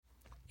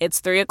It's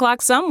 3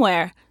 o'clock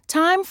somewhere.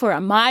 Time for a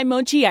My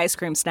Mochi ice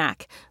cream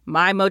snack.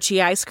 My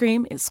Mochi ice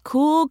cream is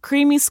cool,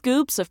 creamy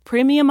scoops of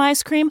premium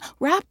ice cream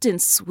wrapped in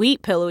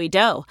sweet, pillowy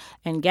dough.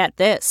 And get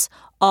this,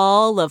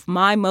 all of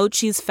My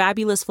Mochi's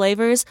fabulous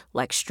flavors,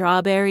 like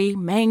strawberry,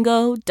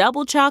 mango,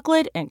 double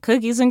chocolate, and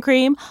cookies and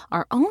cream,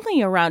 are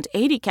only around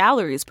 80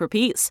 calories per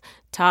piece.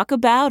 Talk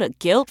about a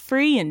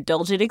guilt-free,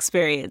 indulgent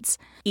experience.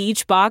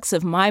 Each box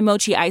of My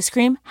Mochi ice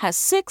cream has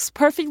 6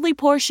 perfectly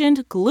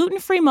portioned,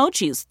 gluten-free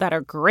mochis that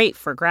are great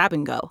for grab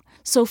and go.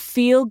 So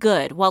feel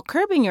good while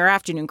curbing your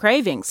afternoon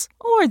cravings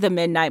or the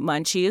midnight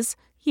munchies.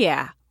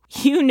 Yeah,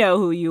 you know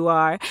who you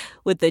are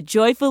with the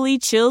joyfully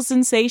chill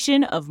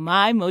sensation of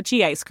My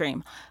Mochi ice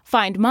cream.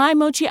 Find My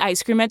Mochi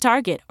ice cream at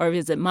Target or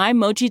visit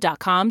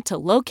MyMochi.com to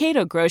locate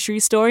a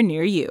grocery store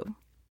near you.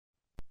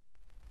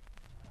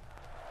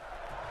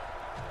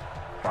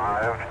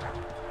 5,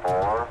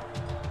 4,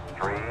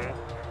 3,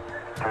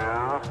 2,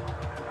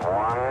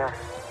 1,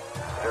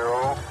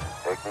 0,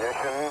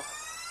 ignition.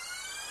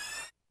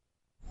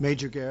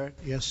 Major Garrett,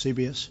 yes,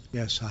 CBS,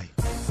 yes, hi.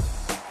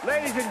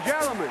 Ladies and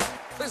gentlemen,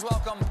 please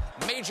welcome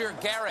Major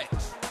Garrett.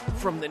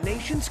 From the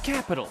nation's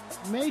capital,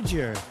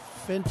 Major,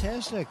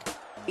 fantastic.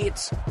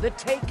 it's The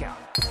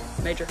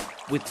Takeout. Major.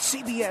 With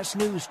CBS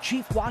News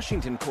Chief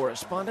Washington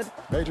Correspondent,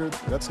 Major,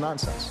 that's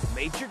nonsense.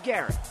 Major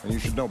Garrett. And you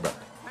should know better.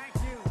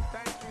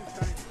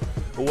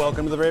 Well,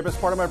 welcome to the very best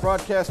part of my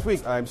broadcast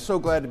week. I'm so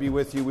glad to be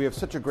with you. We have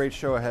such a great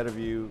show ahead of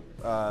you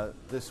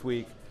this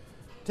week.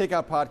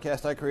 Takeout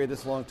Podcast, I created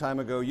this a long time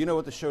ago. You know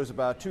what the show's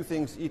about. 2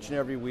 things each and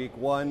every week.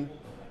 1,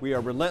 we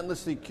are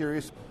relentlessly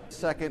curious.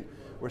 2nd,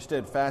 we're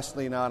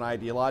steadfastly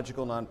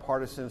non-ideological,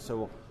 non-partisan,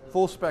 so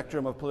full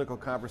spectrum of political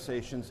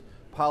conversations,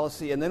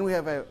 policy. And then we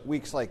have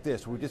weeks like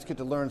this where we just get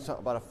to learn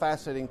about a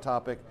fascinating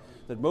topic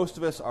that most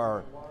of us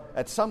are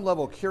at some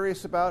level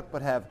curious about,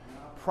 but have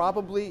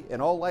probably, in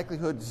all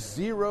likelihood,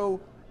 zero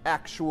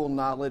actual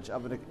knowledge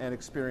of and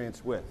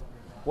experience with.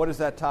 What is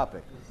that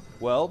topic?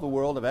 Well, the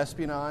world of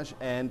espionage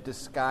and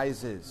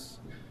disguises.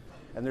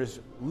 And there's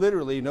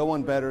literally no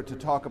one better to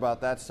talk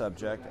about that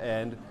subject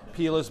and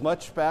peel as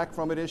much back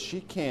from it as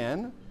she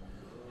can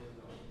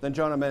than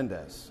Jonna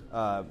Mendez,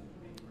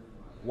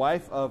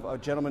 wife of a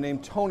gentleman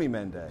named Tony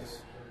Mendez,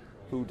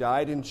 who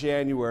died in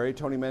January.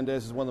 Tony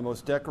Mendez is one of the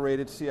most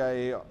decorated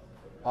CIA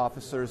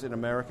officers in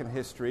American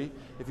history.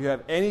 If you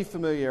have any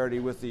familiarity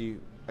with the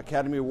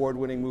Academy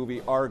Award-winning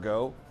movie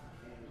Argo,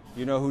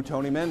 you know who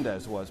Tony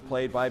Mendez was,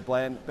 played by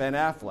Ben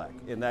Affleck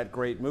in that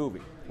great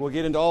movie. We'll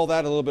get into all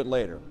that a little bit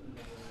later.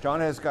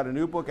 Jonna has got a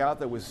new book out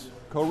that was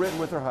co-written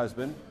with her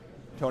husband,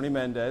 Tony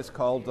Mendez,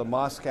 called The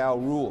Moscow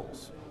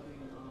Rules.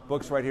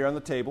 Book's right here on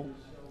the table.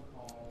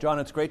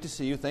 Jonna, it's great to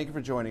see you. Thank you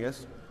for joining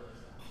us.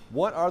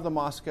 What are the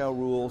Moscow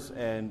Rules,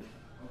 and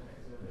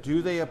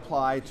do they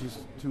apply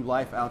to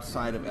life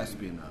outside of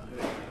espionage?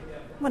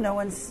 Well, no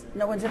one's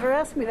ever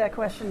asked me that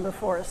question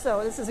before,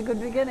 so this is a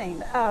good beginning.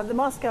 The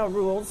Moscow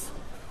Rules,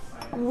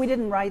 we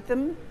didn't write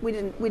them, we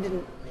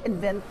didn't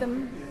invent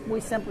them, we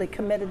simply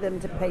committed them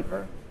to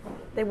paper.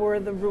 They were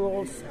the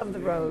rules of the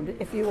road.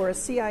 If you were a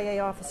CIA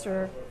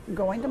officer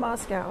going to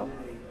Moscow,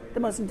 the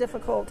most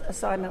difficult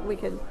assignment we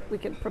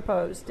could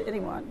propose to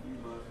anyone,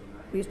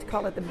 we used to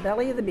call it the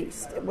belly of the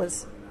beast. It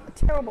was a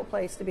terrible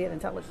place to be an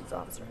intelligence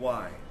officer.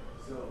 Why?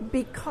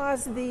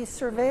 Because the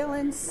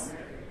surveillance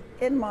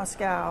in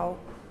Moscow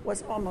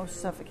was almost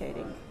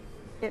suffocating.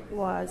 It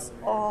was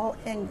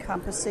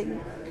all-encompassing.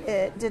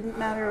 It didn't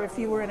matter if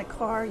you were in a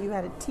car, you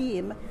had a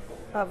team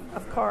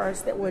of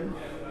cars that would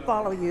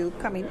follow you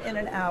coming in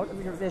and out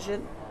of your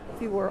vision.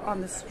 If you were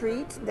on the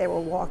street, they were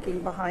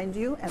walking behind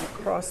you and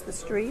across the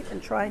street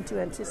and trying to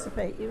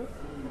anticipate you.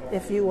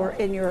 If you were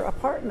in your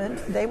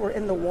apartment, they were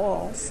in the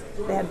walls.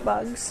 They had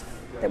bugs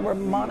that were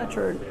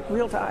monitored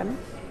real time,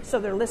 so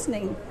they're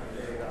listening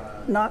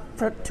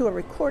to a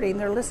recording,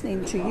 they're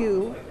listening to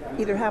you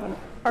either have an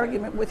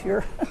argument with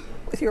your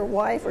with your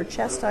wife or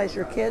chastise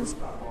your kids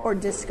or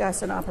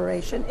discuss an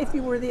operation. If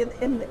you were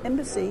in the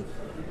embassy,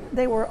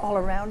 they were all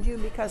around you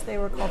because they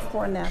were called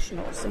foreign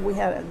nationals. And we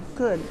had a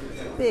good,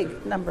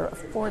 big number of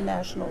foreign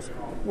nationals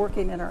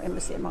working in our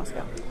embassy in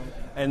Moscow.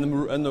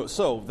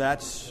 So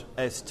that's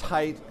as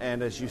tight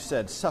and, as you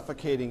said,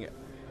 suffocating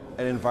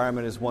an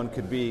environment as one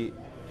could be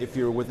if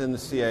you're within the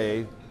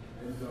CIA.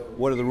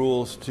 What are the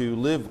rules to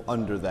live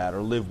under that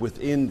or live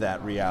within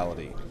that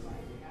reality?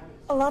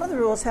 A lot of the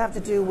rules have to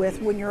do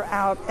with when you're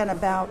out and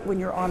about, when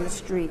you're on the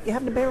street. You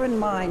have to bear in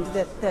mind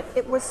that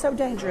it was so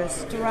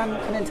dangerous to run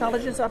an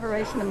intelligence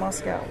operation in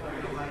Moscow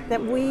that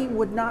we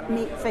would not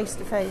meet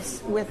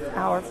face-to-face with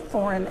our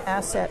foreign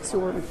assets who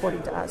were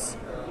reporting to us.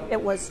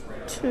 It was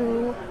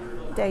too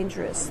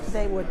dangerous.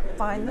 They would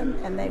find them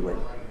and they would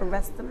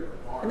arrest them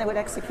and they would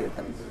execute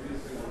them.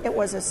 It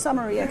was a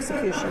summary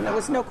execution. There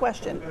was no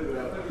question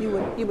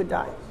you would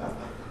die.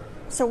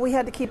 So we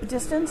had to keep a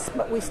distance,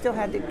 but we still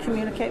had to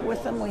communicate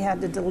with them. We had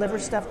to deliver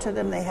stuff to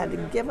them. They had to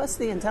give us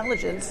the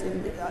intelligence.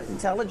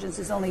 Intelligence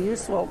is only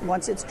useful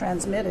once it's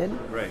transmitted.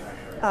 Right.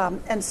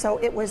 And so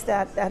it was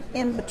that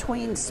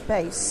in-between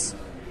space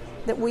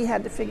that we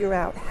had to figure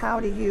out how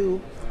do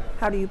you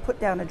How do you put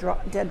down a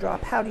dead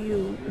drop? How do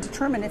you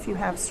determine if you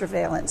have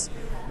surveillance?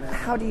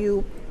 How do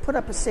you put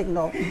up a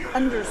signal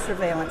under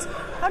surveillance?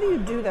 How do you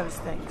do those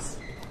things?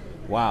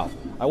 Wow.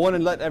 I want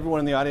to let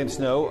everyone in the audience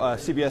know,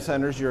 CBS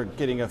owners, you're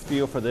getting a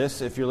feel for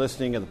this. If you're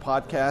listening to the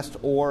podcast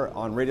or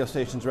on radio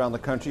stations around the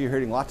country, you're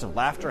hearing lots of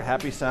laughter,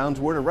 happy sounds.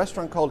 We're at a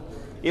restaurant called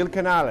Il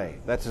Canale.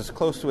 That's as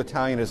close to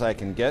Italian as I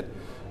can get.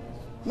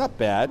 Not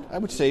bad. I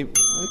would say,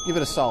 I'd give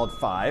it a solid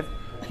 5.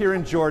 Here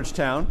in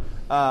Georgetown,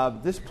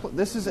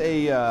 this is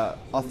a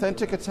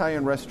authentic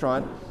Italian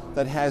restaurant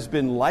that has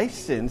been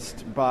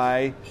licensed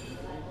by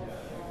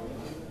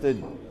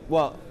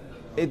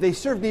they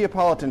serve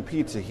Neapolitan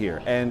pizza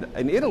here. And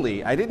in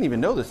Italy, I didn't even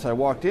know this. I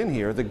walked in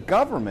here. The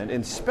government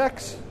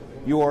inspects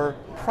your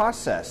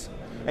process.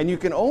 And you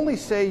can only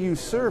say you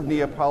serve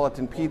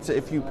Neapolitan pizza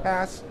if you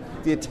pass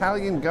the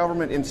Italian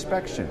government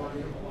inspection.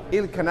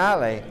 Il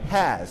Canale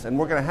has, and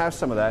we're going to have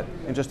some of that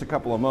in just a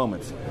couple of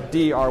moments.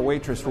 Dee, our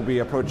waitress, will be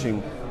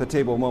approaching the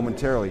table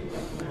momentarily.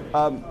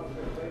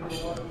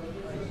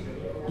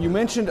 You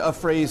mentioned a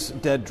phrase,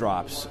 dead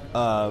drops.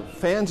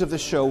 Fans of the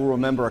show will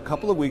remember a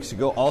couple of weeks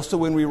ago, also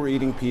when we were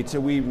eating pizza,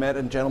 we met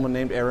a gentleman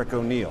named Eric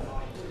O'Neill.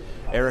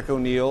 Eric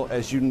O'Neill,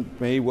 as you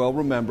may well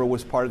remember,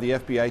 was part of the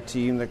FBI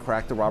team that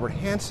cracked the Robert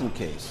Hansen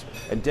case.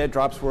 And dead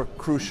drops were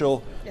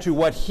crucial to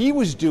what he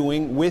was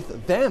doing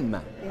with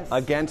them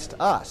against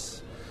us.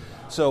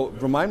 So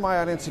remind my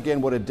audience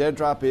again what a dead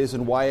drop is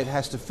and why it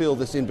has to fill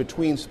this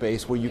in-between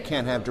space where you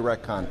can't have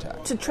direct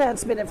contact. To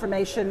transmit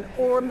information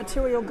or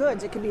material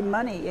goods. It could be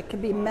money. It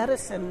could be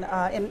medicine.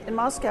 In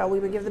Moscow, we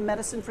would give them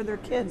medicine for their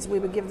kids. We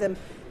would give them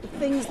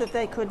things that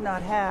they could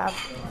not have.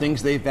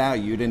 Things they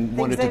valued and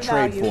wanted to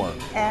trade for.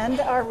 And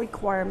our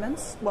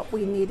requirements, what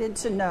we needed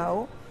to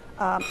know.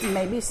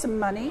 Maybe some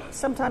money,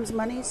 sometimes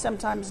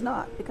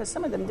not, because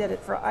some of them did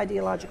it for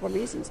ideological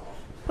reasons.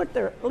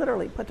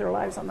 Literally put their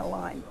lives on the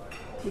line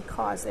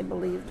because they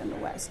believed in the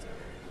West.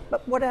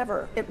 But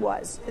whatever it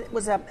was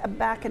a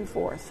back and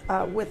forth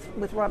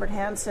with Robert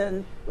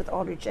Hansen, with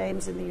Aldrich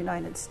James in the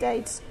United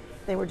States.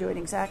 They were doing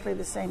exactly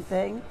the same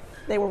thing.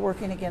 They were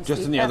working against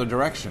just in the other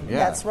direction. Yeah,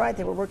 that's right.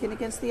 They were working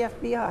against the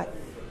FBI.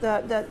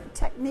 The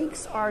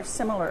techniques are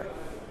similar.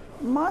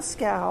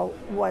 Moscow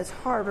was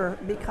harder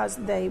because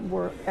they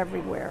were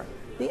everywhere.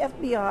 The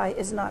FBI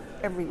is not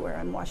everywhere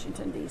in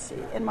Washington, D.C.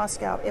 In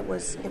Moscow, it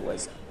was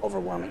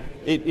overwhelming.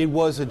 It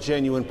was a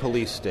genuine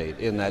police state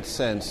in that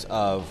sense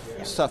of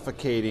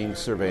suffocating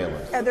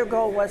surveillance. And their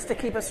goal was to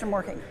keep us from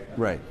working.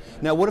 Right.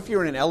 Now, what if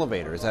you're in an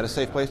elevator? Is that a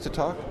safe place to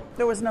talk?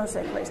 There was no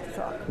safe place to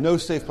talk. No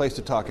safe place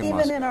to talk in Moscow?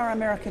 Even in our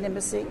American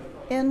embassy.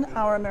 In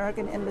our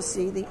American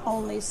embassy, the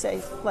only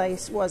safe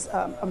place was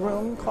a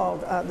room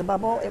called the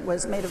Bubble. It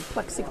was made of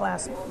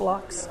plexiglass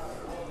blocks.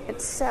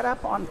 It's set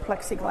up on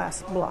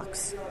plexiglass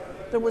blocks.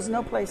 There was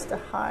no place to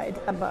hide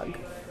a bug.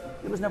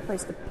 There was no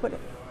place to put it.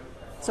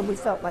 So we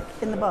felt like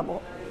in the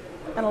bubble,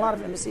 and a lot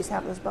of embassies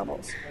have those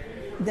bubbles.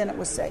 Then it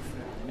was safe.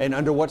 And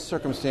under what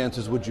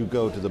circumstances would you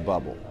go to the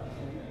bubble?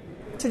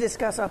 To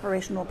discuss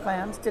operational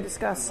plans, to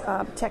discuss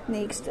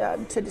techniques,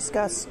 to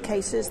discuss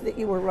cases that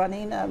you were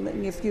running,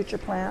 your future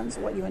plans,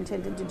 what you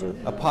intended to do.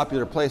 A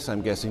popular place,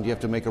 I'm guessing. Do you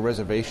have to make a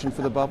reservation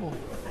for the bubble?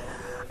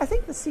 I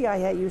think the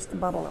CIA used the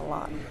bubble a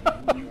lot.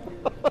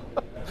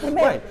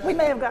 We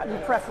may have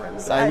gotten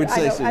preference. I would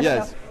say so,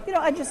 yes. You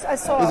know, I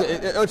saw...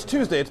 It's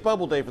Tuesday. It's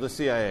Bubble Day for the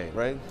CIA,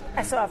 right?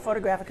 I saw a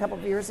photograph a couple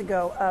of years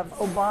ago of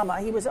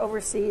Obama. He was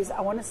overseas,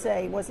 I want to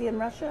say, was he in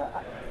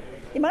Russia?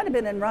 He might have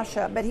been in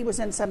Russia, but he was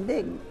in some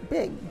big,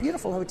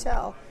 beautiful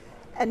hotel.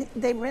 And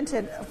they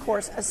rented, of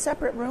course, a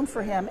separate room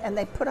for him, and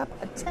they put up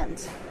a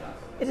tent.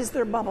 It is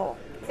their bubble.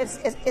 It's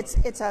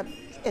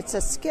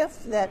a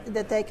skiff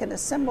that they can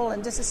assemble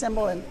and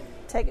disassemble and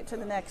take it to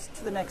the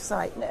next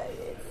site.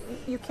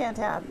 You can't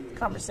have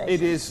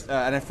conversations. It is,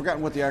 and I've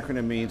forgotten what the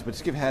acronym means, but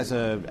SCIF has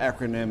an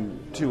acronym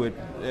to it.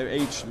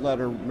 Each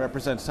letter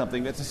represents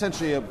something. It's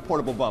essentially a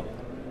portable bubble.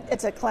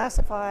 It's a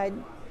classified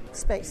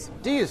space.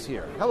 Dee is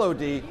here. Hello,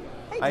 Dee.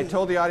 Hey, I Dee.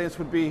 told the audience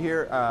would be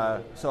here,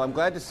 so I'm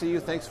glad to see you.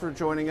 Thanks for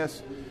joining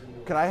us.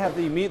 Could I have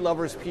the Meat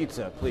Lovers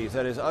Pizza, please?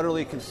 That is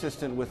utterly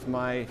consistent with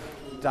my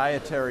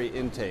dietary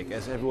intake,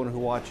 as everyone who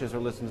watches or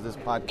listens to this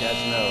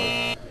podcast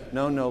knows.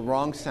 No,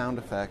 wrong sound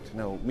effect.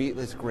 No, meat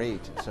is great.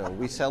 So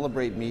we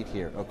celebrate meat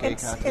here, okay,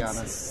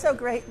 Katiana? It's so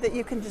great that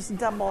you can just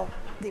double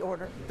the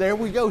order. There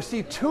we go.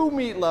 See, 2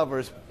 meat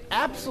lovers.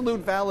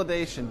 Absolute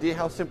validation. Dee,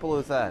 how simple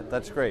is that?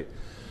 That's great.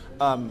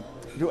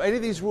 Do any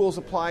of these rules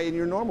apply in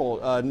your normal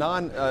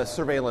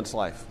non-surveillance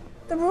life?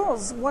 The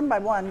rules, one by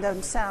one,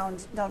 don't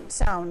sound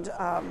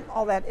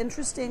all that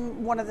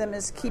interesting. One of them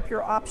is keep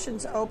your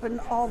options open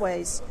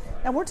always.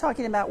 Now we're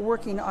talking about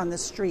working on the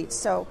streets.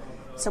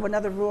 So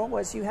another rule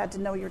was you had to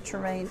know your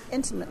terrain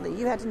intimately.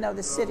 You had to know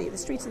the city, the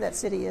streets of that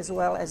city as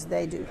well as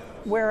they do.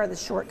 Where are the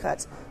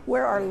shortcuts?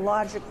 Where are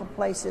logical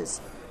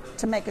places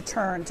to make a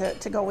turn,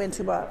 to go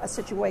into a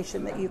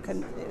situation that you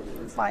can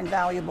find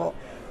valuable?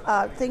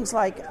 Things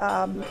like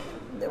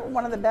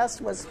one of the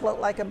best was float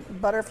like a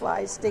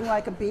butterfly, sting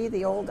like a bee,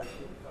 the old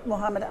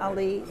Muhammad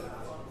Ali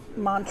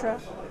mantra.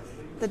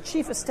 the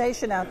chief of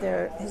station out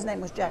there, his name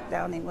was Jack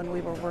Downing when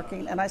we were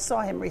working, and I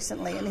saw him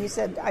recently, and he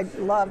said, I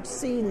loved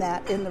seeing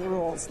that in the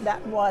rules.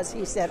 That was,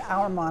 he said,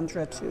 our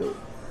mantra too.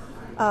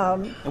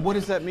 And what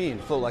does that mean,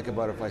 float like a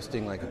butterfly,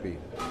 sting like a bee?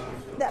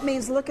 That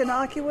means look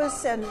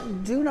innocuous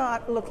and do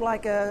not look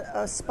like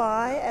a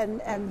spy,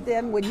 and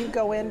then when you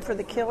go in for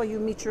the kill, you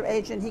meet your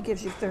agent, he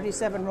gives you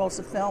 37 rolls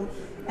of film,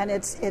 and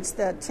it's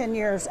the 10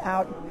 years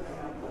out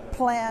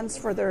plans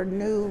for their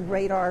new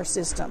radar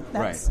system.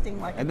 That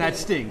sting like and that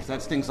stings.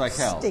 That stings like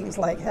hell. Stings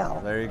like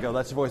hell. There you go.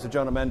 That's the voice of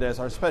Jonah Mendez,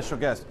 our special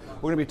guest.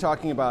 We're going to be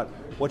talking about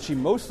what she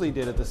mostly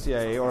did at the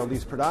CIA, or at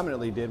least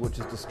predominantly did, which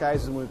is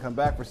disguises. When we come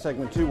back for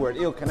segment 2, we're at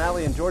Il Canale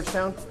in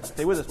Georgetown.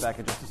 Stay with us back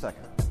in just a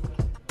second.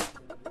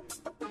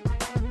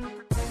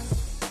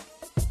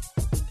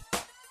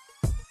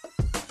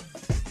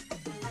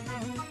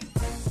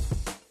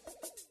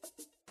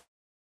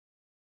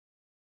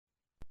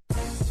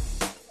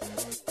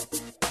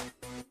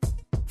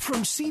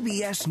 From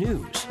CBS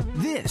News,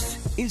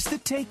 this is The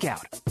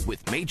Takeout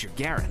with Major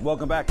Garrett.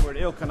 Welcome back. We're at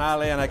Il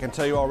Canale, and I can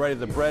tell you already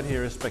the bread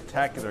here is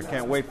spectacular.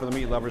 Can't wait for the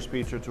meat lovers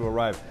pizza to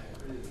arrive.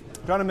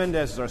 Jonah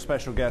Mendez is our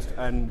special guest,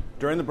 and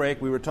during the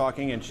break we were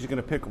talking, and she's going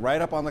to pick right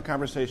up on the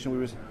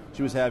conversation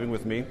she was having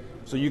with me,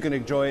 so you can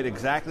enjoy it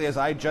exactly as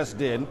I just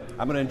did.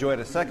 I'm going to enjoy it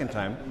a second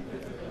time.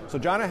 So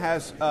Jonah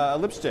has a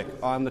lipstick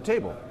on the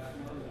table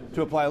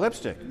to apply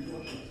lipstick,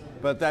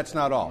 but that's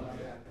not all.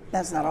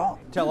 That's not all.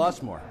 Tell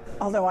us more.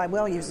 Although I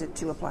will use it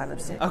to apply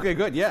lipstick. Okay,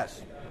 good,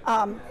 yes.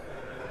 I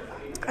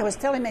was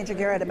telling Major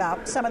Garrett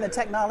about some of the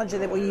technology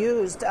that we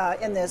used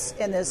in this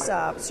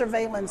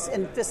surveillance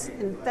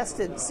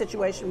infested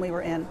situation we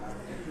were in.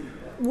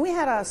 We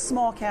had a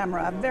small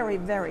camera, a very,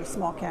 very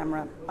small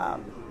camera.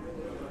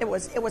 It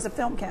was a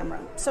film camera,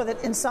 so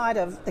that inside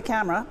of the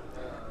camera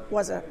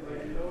was a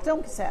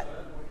film cassette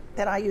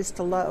that I used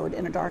to load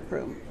in a dark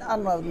room,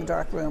 unload in the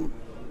dark room,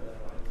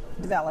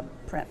 develop,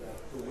 print.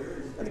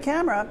 The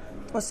camera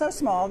was so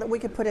small that we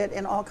could put it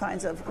in all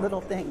kinds of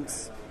little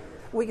things.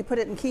 We could put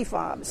it in key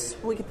fobs.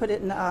 We could put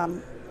it in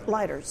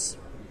lighters.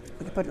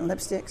 We could put it in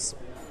lipsticks.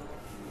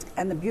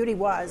 And the beauty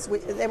was,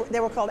 they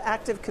were called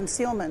active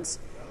concealments.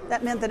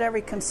 That meant that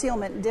every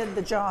concealment did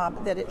the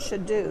job that it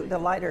should do. The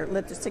lighter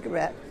lit the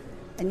cigarette,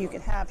 and you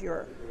could have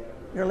your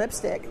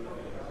lipstick,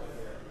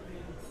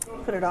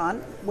 put it on.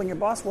 When your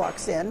boss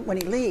walks in, when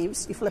he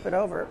leaves, you flip it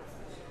over,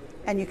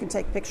 and you can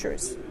take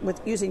pictures with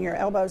using your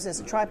elbows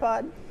as a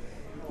tripod.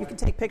 You can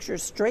take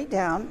pictures straight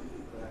down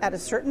at a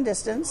certain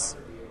distance,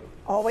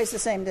 always the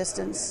same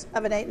distance,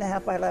 of an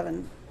 8.5 by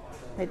 11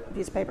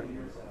 piece of paper.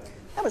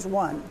 That was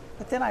one.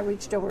 But then I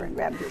reached over and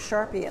grabbed your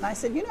Sharpie, and I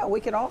said, we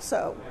could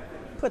also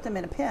put them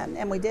in a pen,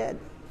 and we did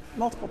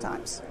multiple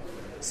times,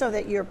 so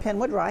that your pen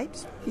would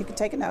write. You could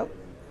take a note.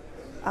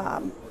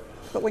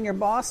 But when your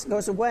boss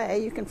goes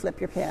away, you can flip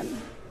your pen.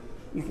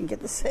 You can get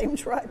the same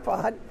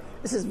tripod.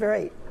 This is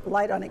very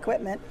light on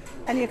equipment,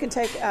 and you can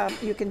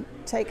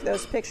take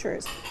those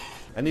pictures.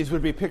 And these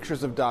would be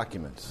pictures of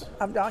documents.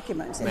 Of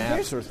documents.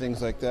 Maps or things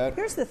like that?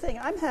 Here's the thing.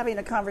 I'm having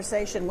a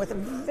conversation with a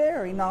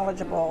very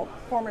knowledgeable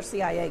former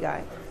CIA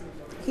guy.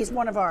 He's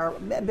one of our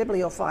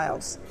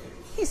bibliophiles.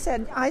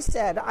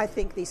 I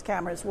think these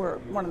cameras were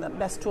one of the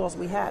best tools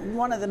we had, and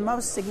one of the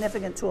most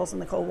significant tools in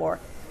the Cold War.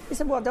 He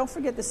said, well, don't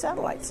forget the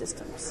satellite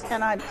systems.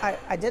 And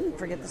I didn't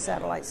forget the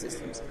satellite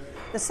systems.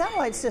 The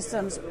satellite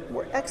systems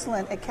were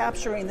excellent at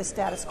capturing the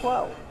status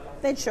quo.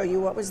 They'd show you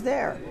what was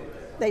there.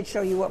 They'd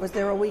show you what was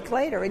there a week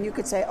later, and you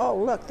could say, oh,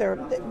 look, they're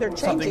changing.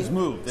 Something's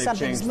moved.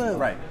 Something's moved.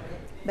 Right.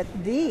 But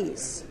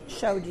these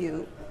showed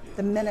you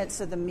the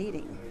minutes of the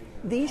meeting.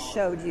 These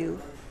showed you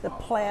the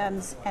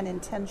plans and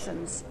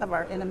intentions of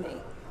our enemy.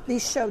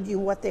 These showed you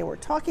what they were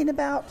talking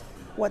about,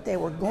 what they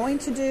were going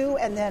to do,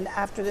 and then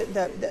after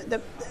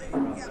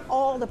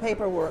all the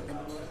paperwork.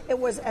 It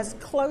was as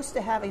close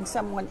to having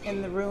someone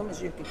in the room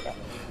as you could get.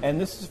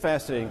 And this is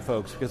fascinating,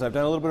 folks, because I've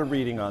done a little bit of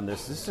reading on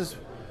this. This is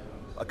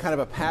a kind of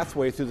a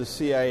pathway through the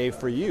CIA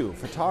for you,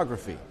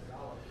 photography.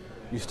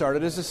 You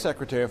started as a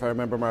secretary, if I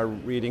remember my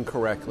reading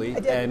correctly. I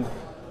did. And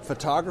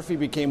photography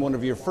became one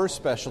of your first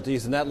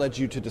specialties, and that led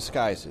you to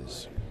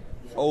disguises.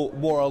 Oh,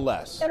 more or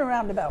less. In a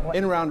roundabout way.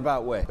 In a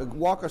roundabout way.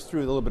 Walk us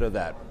through a little bit of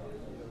that.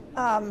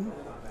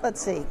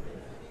 Let's see.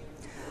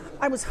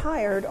 I was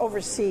hired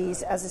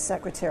overseas as a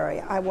secretary.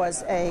 I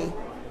was a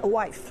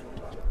wife.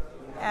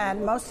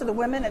 And most of the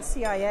women at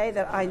CIA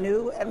that I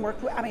knew and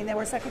worked with, they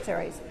were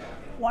secretaries.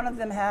 One of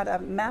them had a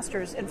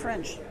master's in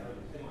French,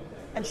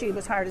 and she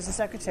was hired as a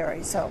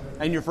secretary. So.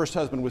 And your first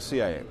husband was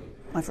CIA?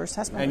 My first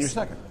husband. And your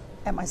second?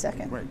 And my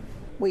second. Right.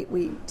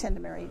 We tend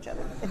to marry each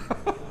other.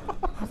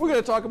 We're going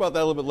to talk about that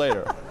a little bit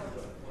later.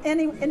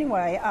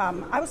 Anyway,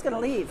 I was going to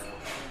leave.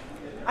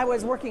 I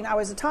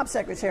was a top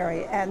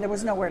secretary, and there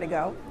was nowhere to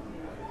go.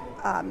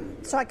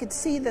 So I could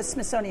see the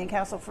Smithsonian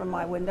Castle from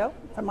my window,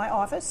 from my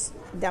office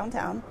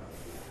downtown.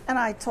 And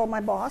I told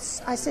my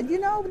boss, I said,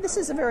 this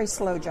is a very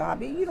slow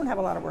job. You don't have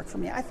a lot of work for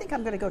me. I think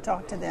I'm going to go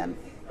talk to them.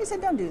 He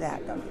said, don't do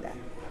that.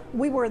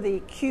 We were the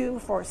Q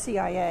for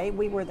CIA.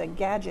 We were the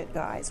gadget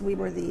guys. We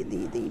were the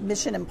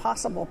Mission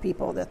Impossible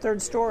people, the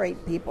third story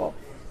people.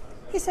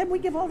 He said, we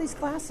give all these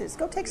classes.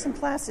 Go take some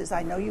classes.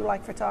 I know you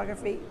like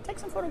photography. Take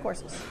some photo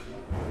courses.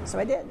 So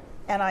I did.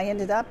 And I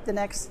ended up the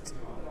next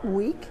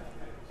week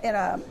in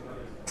a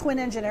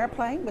twin-engine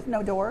airplane with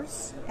no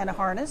doors and a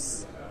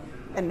harness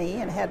and me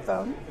and a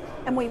headphone.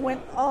 And we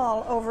went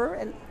all over,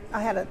 and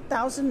I had a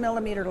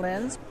 1,000-millimeter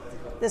lens.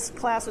 This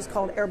class was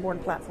called Airborne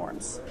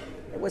Platforms.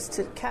 It was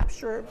to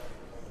capture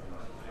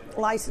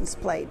license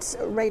plates,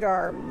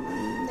 radar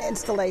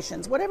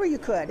installations, whatever you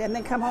could, and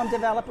then come home,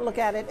 develop, look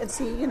at it, and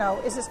see,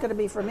 is this going to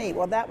be for me?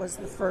 Well, that was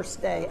the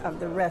first day of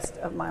the rest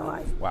of my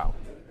life. Wow.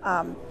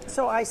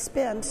 So I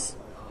spent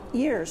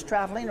years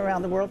traveling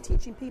around the world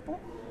teaching people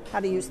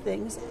how to use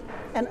things,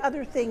 and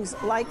other things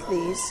like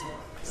these.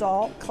 It's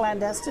all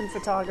clandestine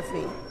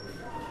photography.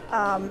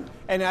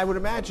 And I would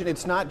imagine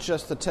it's not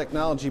just the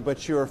technology,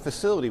 but your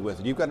facility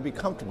with it. You've got to be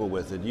comfortable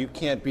with it. You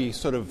can't be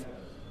sort of.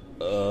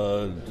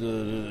 You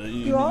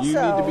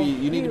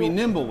need to be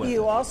nimble with it.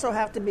 You also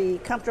have to be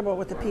comfortable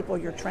with the people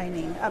you're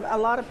training. A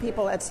lot of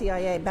people at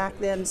CIA back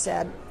then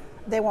said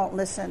they won't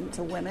listen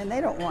to women. They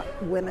don't want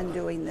women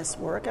doing this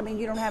work. I mean,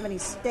 you don't have any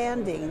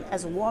standing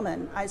as a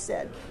woman. I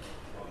said,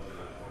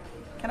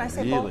 can I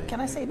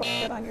say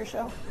bullshit on your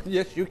show?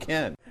 Yes, you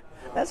can.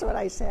 That's what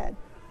I said.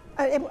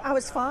 I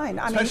was fine.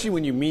 Especially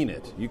when you mean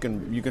it. You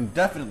can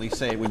definitely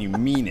say it when you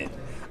mean it.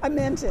 I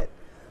meant it.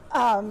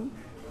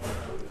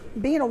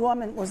 Being a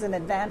woman was an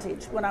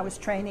advantage when I was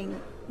training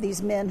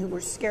these men who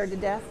were scared to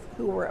death,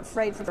 who were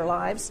afraid for their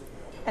lives.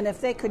 And if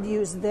they could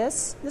use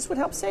this would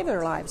help save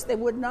their lives. They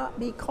would not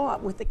be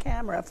caught with the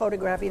camera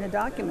photographing a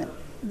document.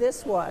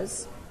 This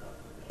was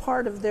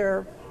part of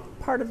their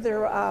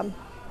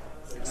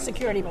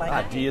security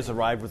blanket. Diaz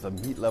arrived with a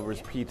meat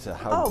lover's pizza.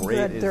 How great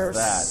good. is They're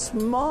that?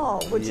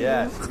 Small.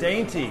 Yes,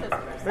 dainty.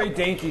 Very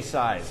dainty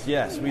size.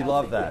 Yes, we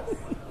love that.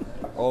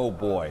 Oh,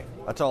 boy.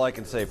 That's all I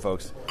can say,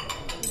 folks.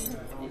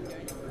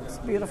 It's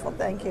beautiful.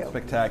 Thank you.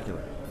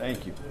 Spectacular.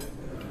 Thank you.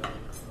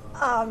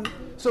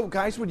 So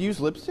guys would use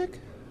lipstick?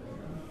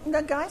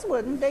 No, guys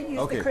wouldn't. They'd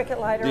use the Cricut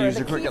lighter They or use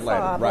the the Cricut key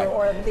lighter, fob right.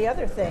 or the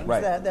other things.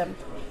 Right.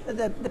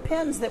 The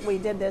pins that we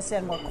did this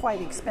in were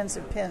quite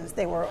expensive pins.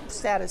 They were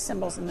status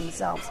symbols in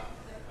themselves.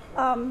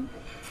 And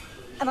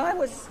I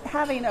was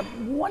having a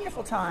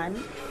wonderful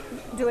time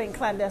doing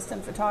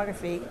clandestine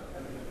photography.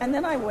 And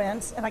then I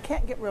went, and I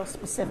can't get real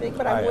specific,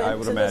 but I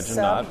went to the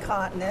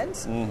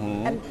subcontinent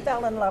and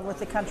fell in love with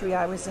the country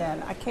I was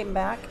in. I came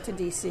back to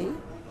D.C.,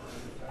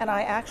 and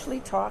I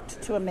actually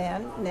talked to a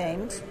man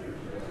named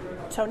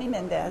Tony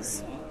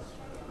Mendez,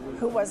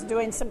 who was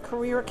doing some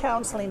career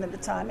counseling at the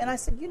time. And I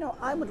said,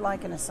 I would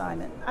like an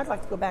assignment. I'd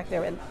like to go back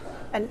there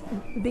and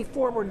be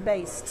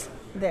forward-based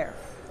there.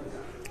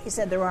 He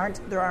said, there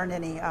aren't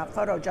any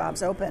photo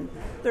jobs open.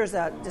 There's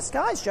a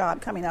disguise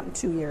job coming up in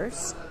 2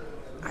 years.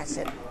 I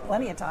said,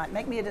 plenty of time.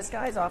 Make me a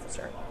disguise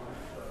officer.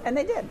 And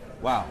they did.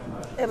 Wow.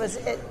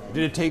 Did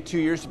it take 2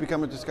 years to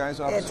become a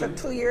disguise officer? It took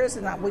 2 years,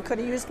 and we could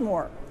have used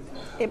more.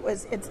 It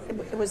was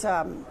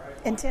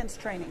intense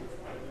training.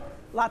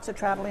 Lots of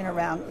traveling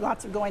around,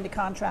 lots of going to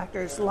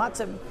contractors, lots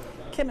of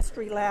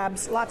chemistry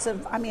labs,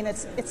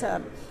 it's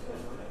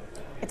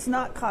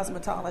not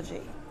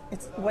cosmetology.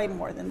 It's way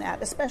more than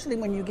that, especially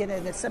when you get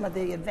into some of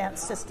the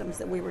advanced systems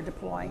that we were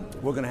deploying.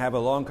 We're going to have a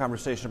long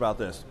conversation about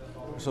this.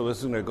 So this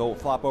is going to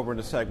flop over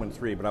into segment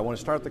 3, but I want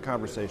to start the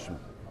conversation.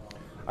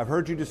 I've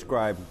heard you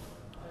describe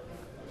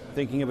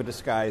thinking of a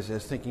disguise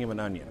as thinking of an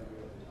onion.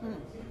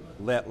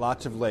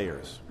 Lots of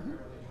layers.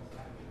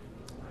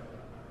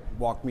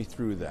 Walk me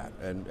through that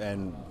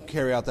and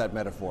carry out that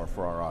metaphor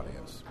for our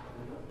audience.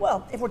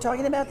 Well, if we're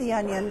talking about the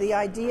onion, the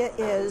idea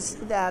is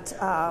that,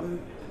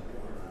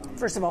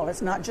 first of all,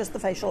 it's not just the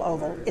facial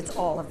oval, it's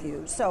all of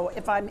you. So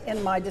if I'm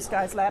in my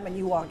disguise lab and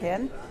you walk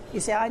in, you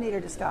say, I need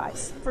a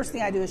disguise. First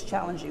thing I do is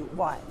challenge you.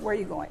 Why? Where are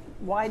you going?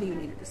 Why do you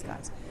need a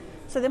disguise?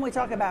 So then we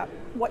talk about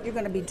what you're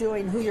going to be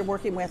doing, who you're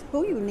working with,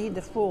 who you need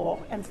to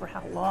fool, and for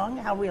how long,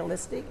 how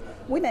realistic.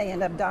 We may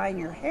end up dyeing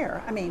your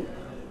hair. I mean,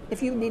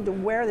 if you need to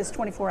wear this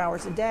 24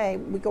 hours a day,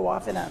 we go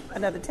off in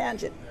another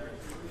tangent.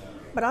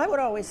 But I would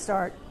always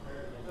start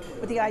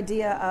with the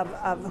idea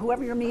of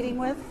whoever you're meeting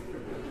with,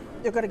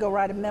 they're going to go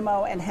write a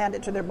memo and hand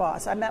it to their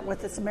boss. I met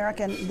with this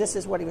American, this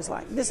is what he was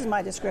like. This is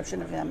my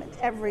description of him.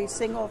 Every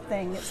single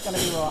thing is going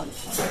to be wrong.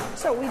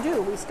 So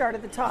we start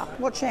at the top.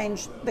 We'll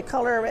change the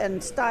color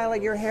and style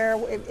of your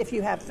hair. If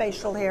you have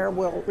facial hair,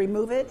 we'll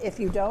remove it. If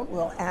you don't,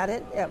 we'll add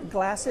it.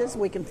 Glasses,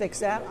 we can fix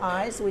that.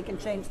 Eyes, we can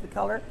change the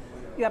color.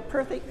 You have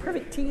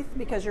perfect teeth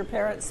because your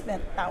parents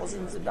spent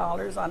thousands of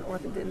dollars on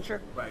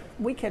orthodonture. Right.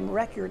 We can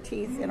wreck your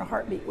teeth in a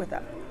heartbeat with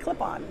a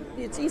clip-on.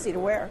 It's easy to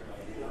wear.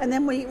 And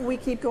then we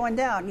keep going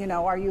down.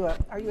 Are you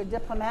a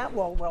diplomat?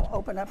 Well, we'll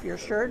open up your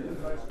shirt and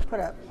put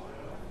a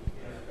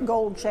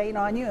gold chain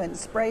on you and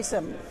spray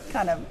some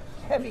kind of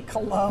heavy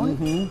cologne.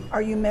 Mm-hmm.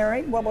 Are you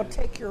married? Well, we'll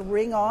take your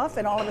ring off,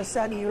 and all of a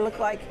sudden you look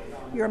like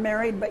you're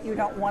married, but you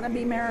don't want to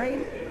be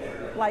married.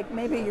 Like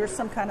maybe you're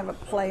some kind of a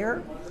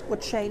player. We'll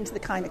change the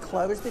kind of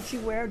clothes that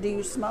you wear. Do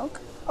you smoke?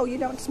 Oh, you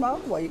don't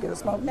smoke? Well, you're going to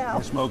smoke now.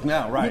 You smoke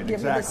now, right? We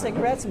give you the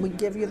cigarettes, and we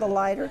give you the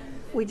lighter.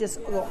 We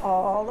just go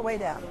all the way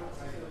down.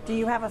 Do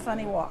you have a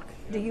funny walk?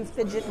 Do you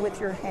fidget with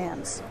your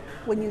hands?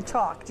 When you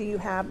talk, do you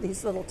have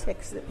these little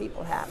tics that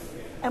people have?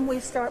 And we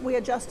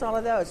adjust all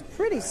of those.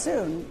 Pretty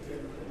soon,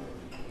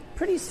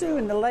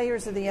 the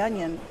layers of the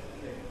onion,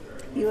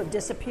 you have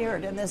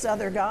disappeared, and this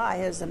other guy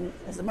has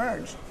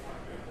emerged.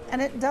 And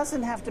it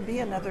doesn't have to be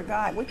another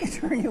guy. We can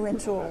turn you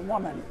into a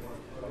woman.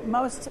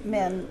 Most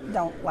men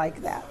don't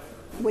like that.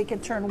 We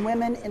can turn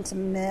women into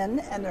men,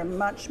 and they're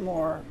much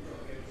more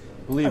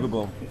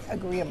believable,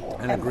 agreeable.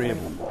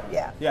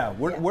 Yeah.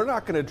 We're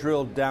not going to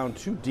drill down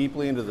too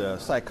deeply into the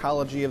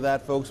psychology of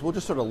that, folks. We'll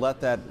just sort of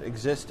let that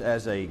exist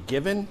as a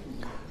given.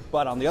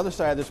 But on the other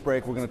side of this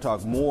break, we're going to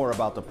talk more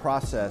about the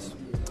process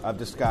of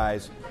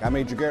disguise. I'm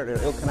Major Garrett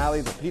at Il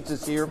Canale. The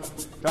pizza's here.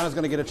 Donna's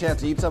going to get a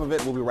chance to eat some of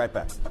it. We'll be right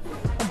back.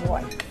 Oh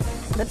boy,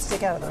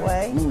 lipstick out of the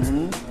way.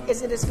 Mm-hmm.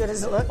 Is it as good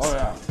as it looks? Oh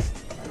yeah,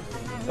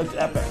 it's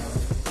epic.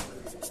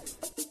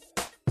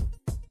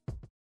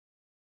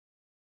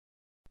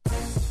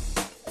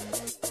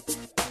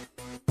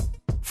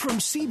 From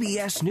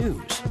CBS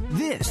News,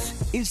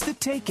 this is The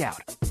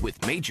Takeout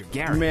with Major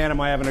Garrett. Man,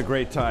 am I having a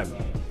great time.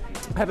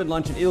 Having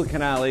lunch at Il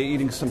Canale,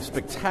 eating some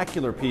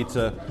spectacular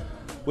pizza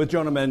with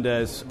Jonah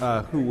Mendez,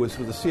 who was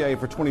with the CIA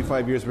for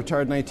 25 years,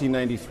 retired in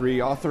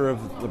 1993, author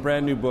of the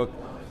brand new book,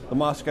 The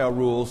Moscow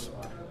Rules.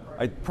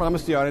 I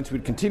promised the audience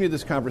we'd continue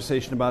this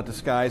conversation about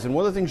disguise, and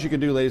one of the things you can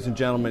do, ladies and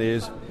gentlemen,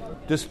 is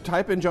just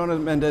type in Jonah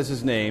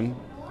Mendez's name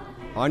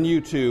on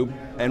YouTube,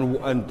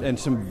 and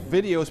some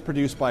videos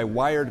produced by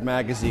Wired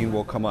magazine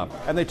will come up.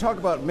 And they talk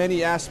about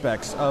many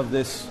aspects of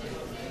this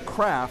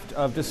craft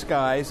of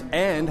disguise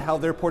and how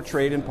they're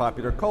portrayed in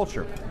popular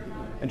culture.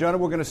 And Jonah,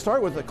 we're going to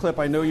start with a clip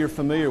I know you're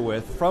familiar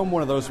with from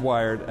one of those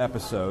Wired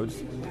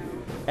episodes.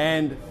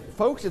 And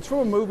folks, it's from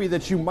a movie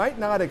that you might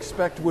not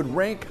expect would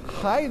rank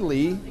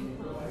highly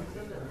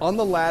on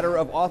the ladder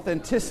of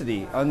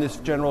authenticity on this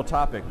general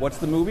topic. What's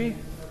the movie?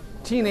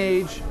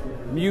 Teenage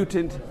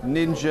Mutant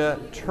Ninja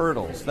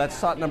Turtles. That's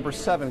SOT number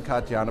 7,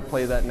 Katiana.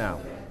 Play that now.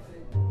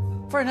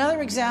 For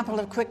another example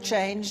of quick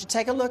change,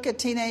 take a look at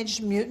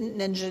Teenage Mutant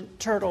Ninja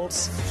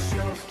Turtles.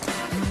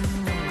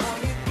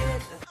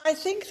 I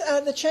think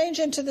the change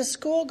into the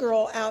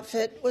schoolgirl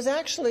outfit was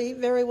actually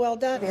very well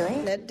done. Really?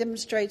 It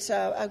demonstrates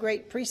a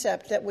great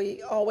precept that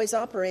we always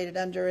operated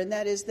under, and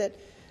that is that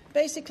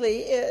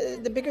basically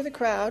the bigger the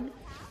crowd,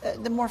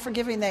 the more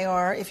forgiving they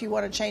are if you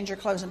want to change your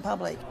clothes in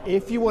public.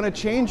 If you want to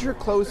change your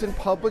clothes in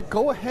public,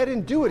 go ahead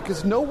and do it,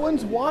 because no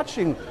one's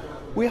watching.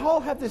 We all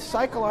have this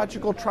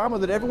psychological trauma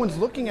that everyone's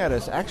looking at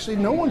us. Actually,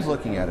 no one's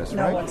looking at us,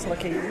 right? No one's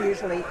looking,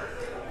 usually.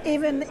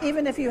 Even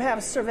if you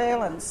have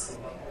surveillance,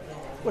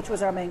 which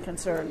was our main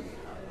concern,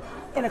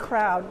 in a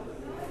crowd,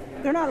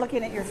 they're not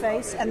looking at your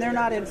face, and they're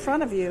not in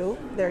front of you.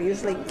 They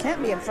usually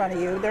can't be in front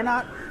of you. They're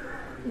not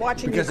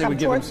watching because you come they would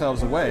give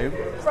themselves away.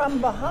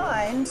 From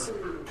behind,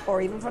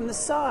 or even from the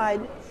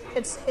side,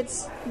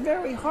 it's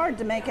very hard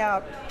to make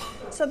out.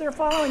 So they're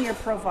following your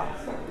profile.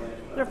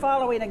 They're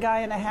following a guy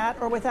in a hat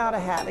or without a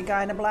hat, a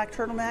guy in a black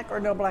turtleneck or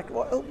no black,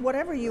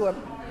 whatever you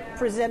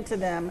present to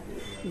them,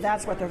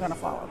 that's what they're going to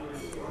follow.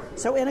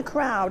 So in a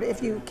crowd,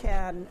 if you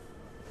can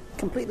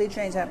completely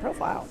change that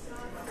profile,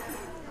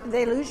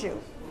 they lose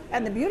you.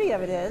 And the beauty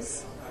of it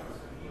is,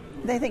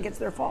 they think it's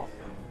their fault.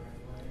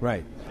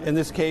 Right. In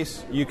this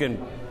case, you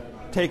can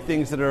take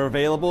things that are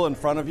available in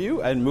front of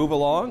you and move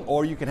along,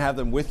 or you can have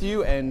them with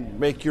you and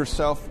make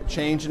yourself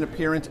change in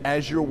appearance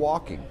as you're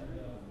walking.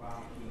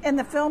 In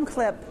the film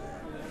clip,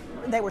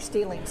 they were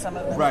stealing some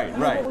of them.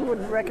 Right. We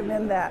wouldn't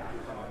recommend that.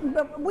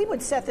 But we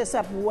would set this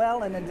up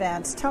well in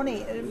advance.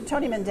 Tony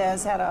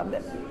Mendez had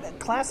a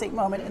classic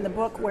moment in the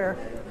book where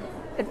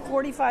in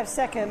 45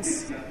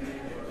 seconds,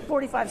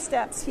 45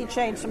 steps, he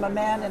changed from a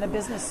man in a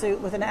business suit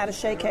with an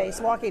attaché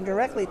case walking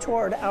directly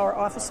toward our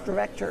office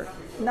director,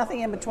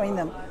 nothing in between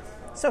them.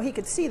 So he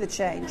could see the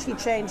change. He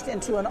changed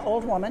into an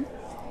old woman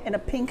in a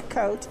pink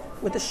coat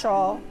with a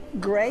shawl,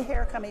 gray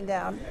hair coming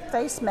down,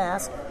 face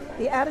mask.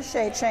 The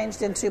attaché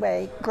changed into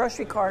a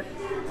grocery cart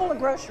full of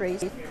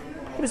groceries.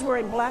 He was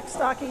wearing black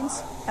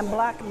stockings and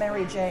black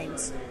Mary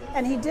Janes.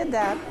 And he did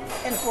that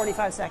in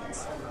 45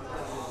 seconds.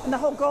 And the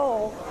whole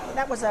goal,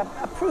 that was a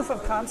proof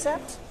of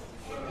concept,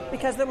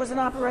 because there was an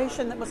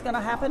operation that was going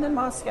to happen in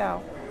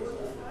Moscow.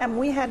 And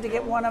we had to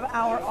get one of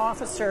our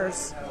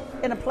officers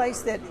in a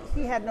place that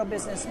he had no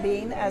business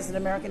being as an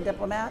American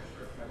diplomat.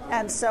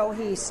 And so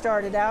he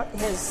started out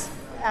his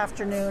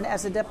afternoon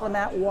as a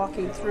diplomat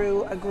walking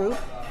through a group,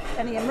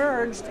 and he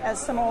emerged as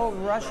some old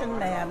Russian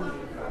man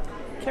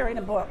carrying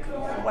a book.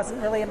 It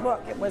wasn't really a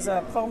book. It was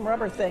a foam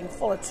rubber thing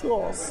full of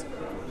tools.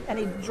 And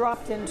he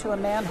dropped into a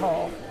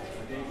manhole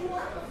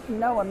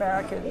no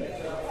American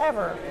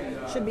ever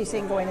should be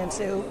seen going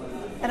into.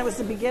 And it was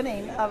the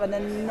beginning of an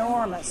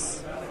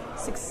enormous,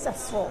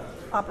 successful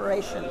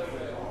operation.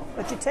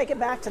 But you take it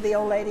back to the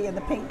old lady in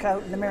the pink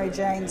coat and the Mary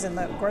Janes and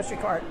the grocery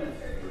cart.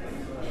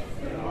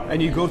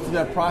 And you go through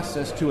that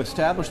process to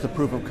establish the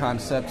proof of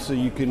concept so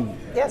you can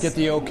Yes. get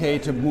the okay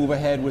to move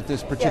ahead with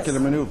this particular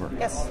maneuver.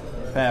 Yes.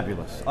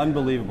 Fabulous.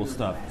 Unbelievable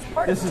stuff.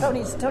 Part of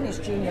Tony's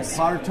genius.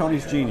 Part of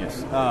Tony's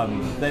genius.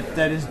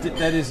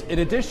 That is in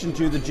addition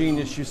to the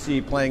genius you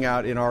see playing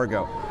out in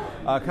Argo.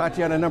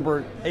 Katiana,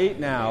 number 8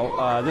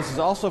 now. This is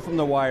also from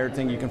the Wired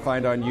thing you can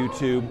find on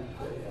YouTube.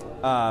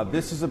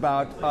 This is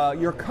about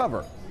your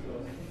cover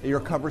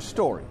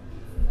story.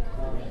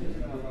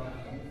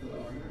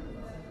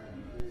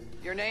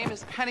 Your name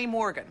is Penny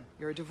Morgan.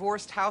 You're a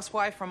divorced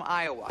housewife from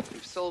Iowa.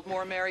 You've sold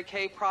more Mary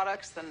Kay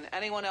products than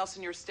anyone else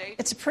in your state.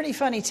 It's a pretty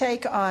funny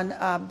take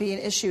on being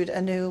issued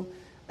a new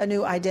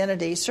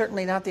identity.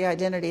 Certainly not the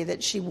identity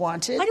that she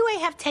wanted. Why do I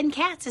have 10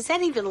 cats? Is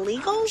that even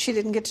legal? She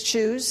didn't get to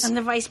choose. I'm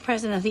the vice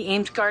president of the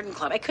Ames Garden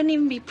Club. I couldn't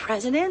even be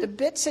president. The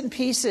bits and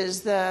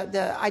pieces,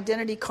 the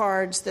identity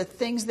cards, the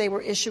things they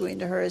were issuing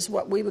to her is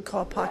what we would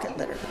call pocket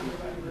litter.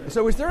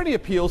 So is there any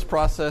appeals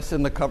process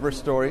in the cover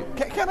story?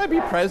 Can I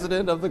be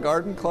president of the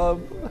garden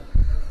club?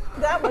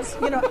 That was,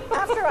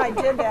 after I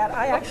did that,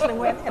 I actually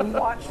went and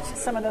watched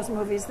some of those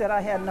movies that I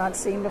had not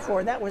seen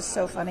before. That was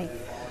so funny.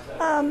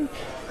 Not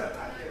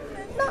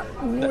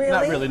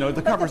really. No,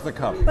 the cover's the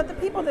cover. But the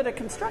people that are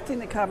constructing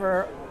the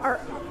cover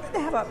they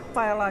have a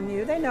file on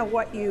you. They know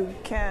what you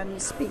can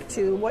speak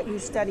to, what you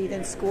studied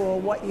in school,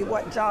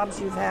 what jobs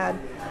you've had,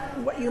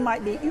 what you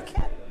might be. You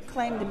can't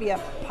claim to be a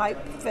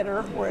pipe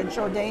fitter or a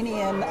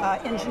Jordanian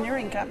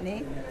engineering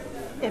company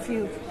if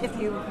you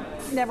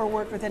never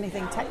worked with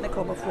anything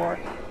technical before.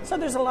 So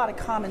there's a lot of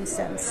common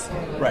sense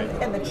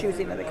in the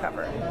choosing of the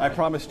cover. I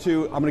promised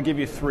 2. I'm going to give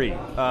you 3.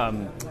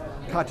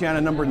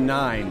 Katiana, number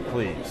 9,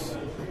 please.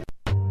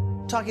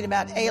 Talking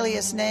about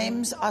alias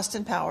names,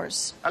 Austin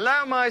Powers.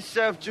 Allow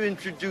myself to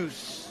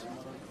introduce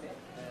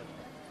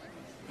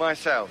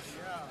myself.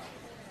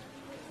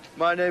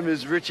 My name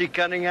is Richie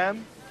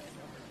Cunningham,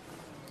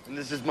 and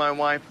this is my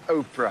wife,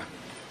 Oprah.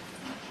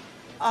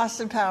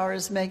 Austin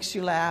Powers makes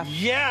you laugh.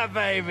 Yeah,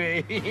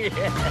 baby!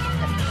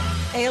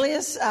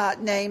 Alias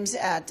names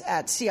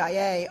at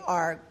CIA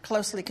are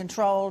closely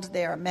controlled.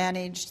 They are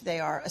managed. They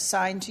are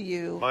assigned to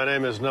you. My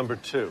name is number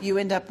 2. You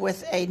end up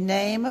with a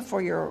name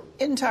for your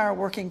entire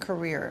working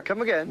career.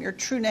 Come again. Your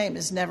true name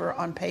is never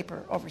on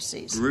paper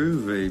overseas.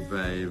 Groovy,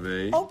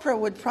 baby. Oprah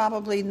would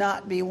probably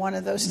not be one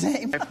of those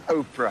names.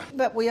 Oprah.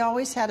 But we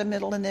always had a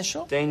middle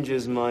initial.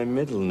 Danger's my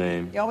middle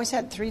name. You always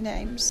had 3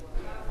 names.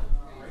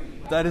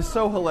 That is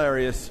so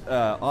hilarious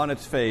on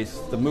its face,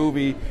 the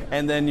movie,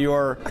 and then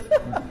your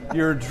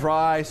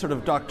dry sort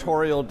of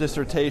doctoral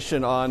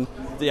dissertation on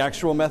the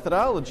actual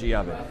methodology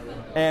of it.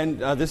 And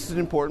this is an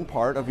important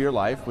part of your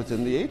life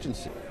within the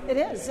agency. It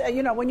is.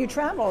 When you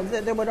travel,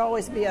 there would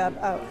always be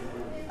a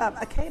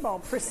cable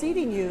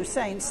preceding you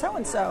saying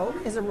so-and-so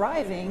is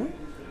arriving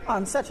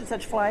on such and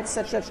such flight,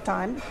 such and such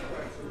time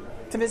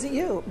to visit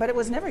you. But it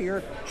was never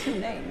your true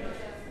name.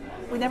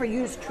 We never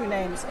used true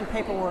names in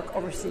paperwork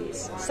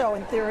overseas. So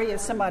in theory, if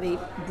somebody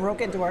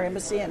broke into our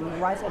embassy and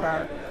rifled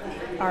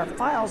our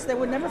files, they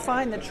would never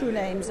find the true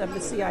names of the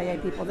CIA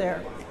people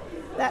there.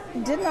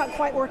 That did not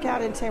quite work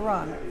out in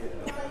Tehran.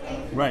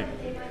 Right.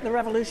 The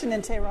revolution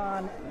in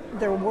Tehran,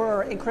 there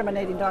were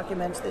incriminating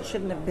documents that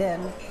shouldn't have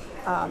been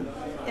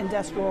in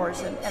desk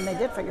drawers, and they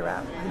did figure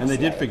out. And they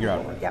did figure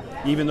out. Yep.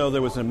 Even though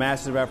there was a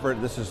massive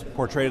effort, this is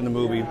portrayed in the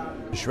movie,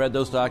 to shred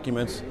those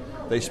documents.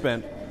 They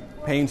spent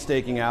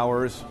painstaking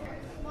hours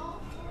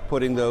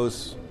putting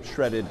those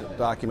shredded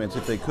documents,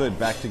 if they could,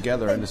 back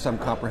together into some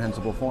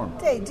comprehensible form.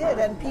 They did,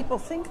 and people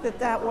think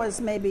that was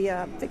maybe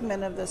a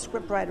figment of the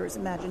scriptwriter's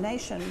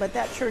imagination, but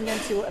that turned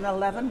into an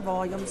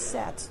 11-volume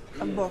set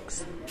of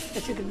books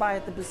that you could buy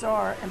at the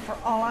bazaar, and for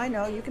all I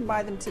know, you can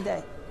buy them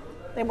today.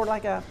 They were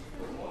like a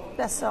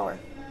bestseller.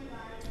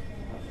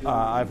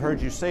 I've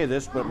heard you say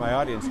this, but my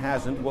audience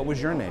hasn't. What was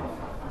your name?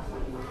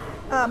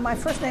 My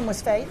first name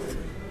was Faith.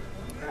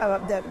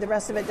 The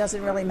rest of it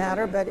doesn't really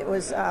matter, but it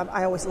was.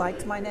 I always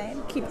liked my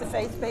name. Keep the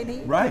faith,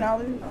 baby. Right.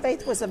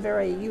 Faith was a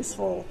very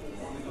useful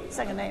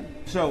second name.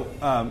 So,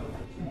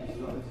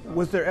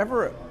 was there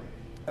ever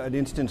an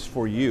instance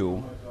for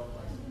you,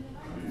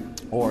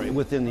 or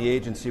within the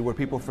agency, where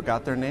people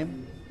forgot their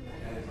name?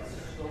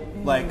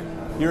 Like,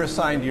 you're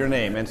assigned your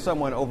name, and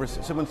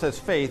someone says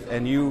Faith,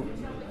 and you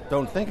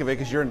don't think of it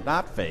because you're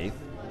not Faith,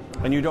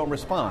 and you don't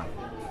respond.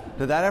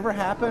 Did that ever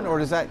happen, or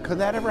could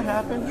that ever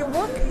happen? Your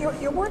working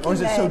or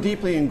is it name, so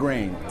deeply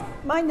ingrained?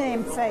 My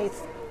name,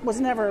 Faith, was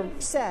never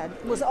said.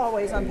 It was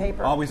always on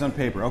paper. Always on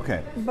paper,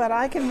 okay. But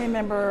I can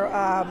remember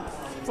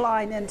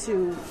flying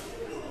into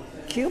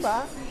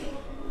Cuba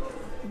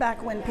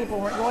back when people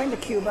weren't going to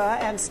Cuba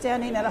and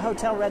standing at a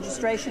hotel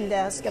registration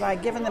desk, and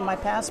I'd given them my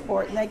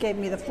passport, and they gave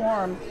me the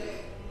form,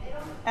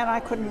 and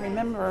I couldn't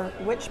remember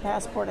which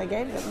passport I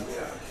gave them.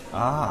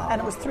 And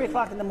it was 3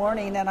 o'clock in the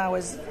morning,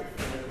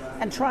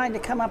 and trying to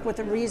come up with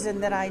a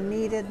reason that I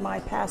needed my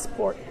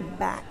passport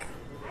back.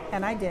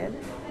 And I did.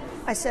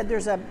 I said,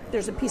 there's a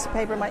piece of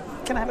paper.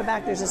 Can I have it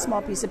back? There's a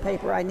small piece of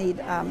paper. I need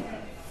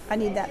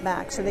that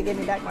back. So they gave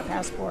me back my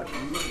passport.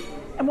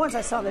 And once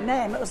I saw the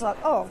name, it was like,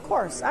 oh, of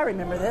course, I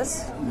remember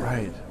this.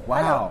 Right.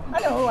 Wow.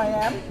 I know who I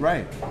am.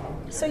 Right.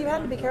 So you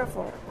had to be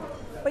careful.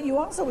 But you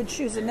also would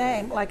choose a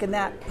name, like in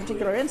that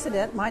particular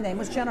incident, my name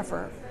was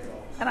Jennifer.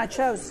 And I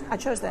chose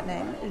that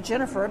name,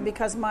 Jennifer,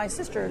 because my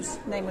sister's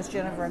name was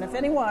Jennifer. And if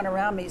anyone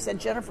around me said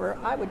Jennifer,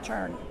 I would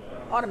turn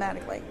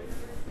automatically.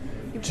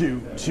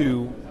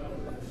 To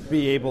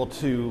be able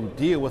to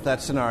deal with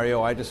that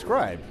scenario I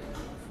described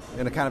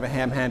in a kind of a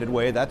ham-handed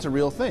way, that's a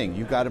real thing.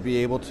 You've got to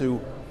be able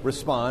to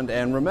respond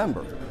and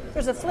remember.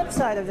 There's a flip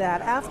side of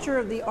that.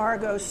 After the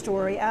Argo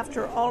story,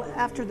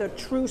 after the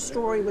true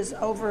story was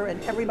over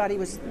and everybody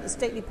was, the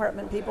State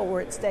Department people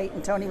were at State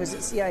and Tony was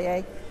at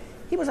CIA,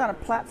 he was on a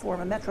platform,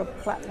 a metro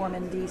platform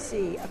in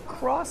D.C.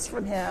 Across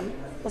from him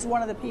was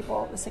one of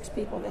the 6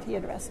 people that he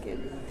had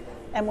rescued.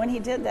 And when he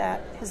did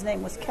that, his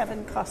name was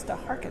Kevin Costa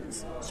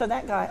Harkins. So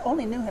that guy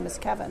only knew him as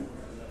Kevin.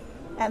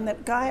 And the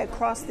guy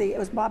across it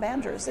was Bob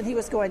Andrews, and he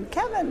was going,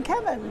 Kevin,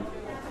 Kevin.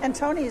 And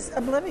Tony's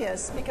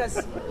oblivious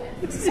because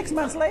 6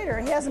 months later,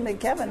 he hasn't been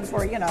Kevin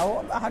for,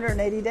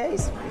 180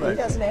 days. Right. He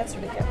doesn't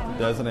answer to Kevin.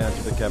 Doesn't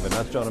answer to Kevin.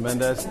 That's Jonah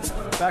Mendez.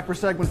 Back for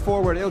segment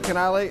 4. We're at Il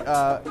Canale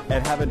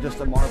and having just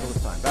a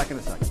marvelous time. Back in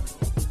a second.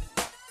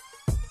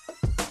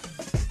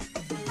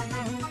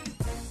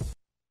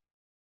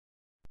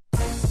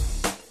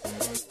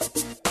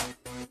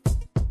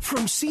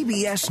 From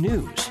CBS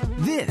News,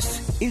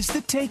 this is The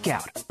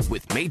Takeout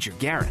with Major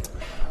Garrett.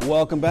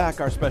 Welcome back.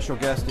 Our special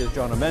guest is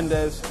Jonah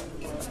Mendez.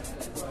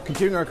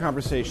 Continuing our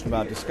conversation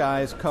about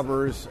disguise,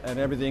 covers, and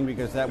everything,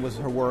 because that was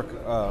her work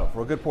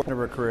for a good portion of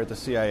her career at the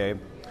CIA.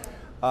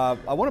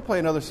 I want to play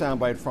another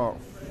soundbite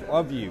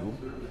of you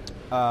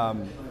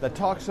that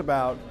talks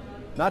about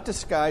not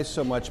disguise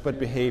so much, but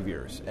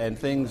behaviors and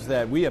things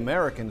that we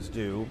Americans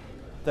do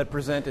that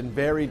present in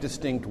very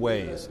distinct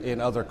ways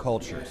in other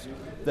cultures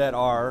that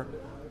are,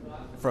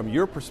 from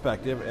your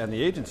perspective and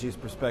the agency's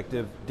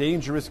perspective,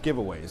 dangerous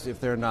giveaways if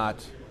they're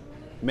not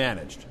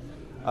managed.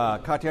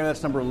 Katiana,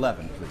 that's number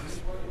 11,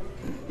 please.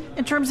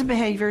 In terms of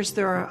behaviors,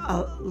 there are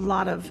a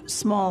lot of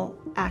small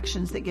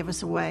actions that give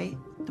us away.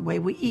 The way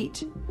we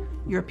eat.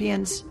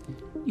 Europeans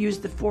use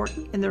the fork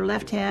in their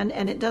left hand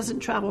and it doesn't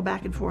travel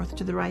back and forth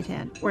to the right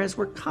hand, whereas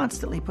we're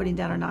constantly putting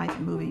down our knife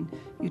and moving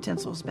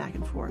utensils back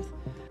and forth.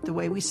 The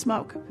way we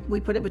smoke, we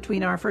put it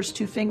between our first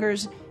 2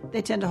 fingers.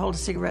 They tend to hold a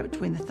cigarette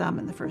between the thumb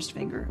and the first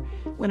finger.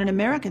 When an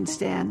American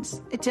stands,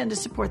 they tend to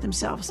support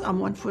themselves on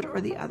one foot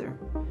or the other.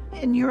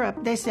 In Europe,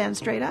 they stand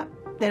straight up.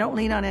 They don't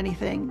lean on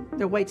anything.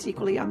 Their weight's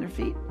equally on their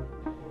feet.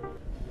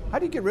 How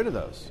do you get rid of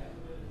those?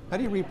 How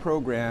do you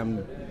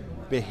reprogram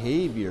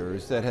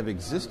behaviors that have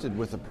existed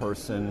with a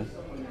person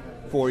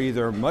for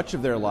either much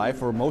of their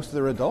life or most of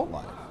their adult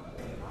life?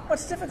 Well,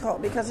 it's difficult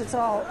because it's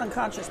all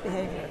unconscious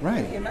behavior.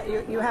 Right.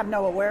 You have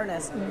no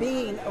awareness.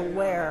 Being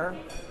aware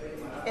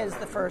is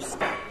the first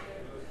step.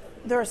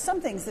 There are some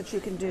things that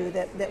you can do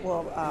that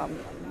will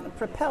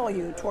propel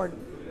you toward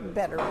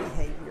better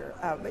behavior.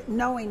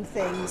 Knowing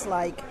things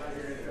like,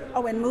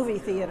 in movie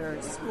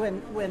theaters,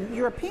 when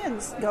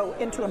Europeans go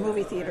into a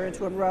movie theater,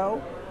 into a row,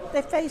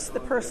 they face the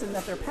person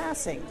that they're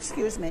passing.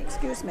 Excuse me.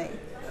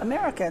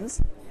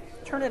 Americans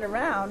turn it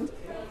around,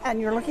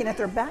 and you're looking at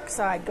their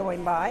backside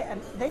going by,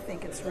 and they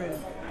think it's rude.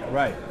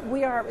 Right.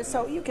 We are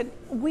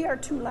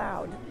too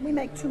loud. We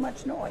make too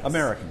much noise.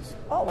 Americans.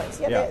 Always.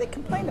 Yeah. They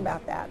complain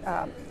about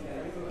that.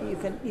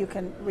 You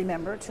can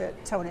remember to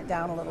tone it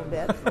down a little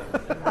bit.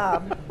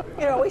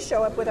 We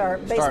show up with our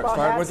baseball hats.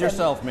 Start with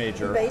yourself,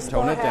 Major.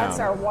 Baseball tone it hats,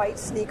 down. our white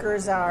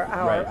sneakers,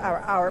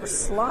 our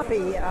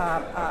sloppy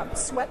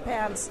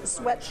sweatpants,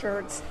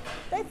 sweatshirts.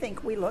 They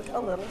think we look a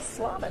little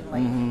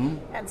slovenly,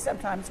 and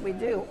sometimes we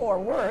do. Or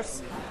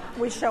worse,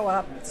 we show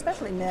up,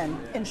 especially men,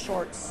 in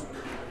shorts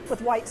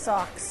with white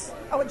socks.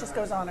 It just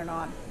goes on and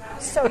on.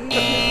 So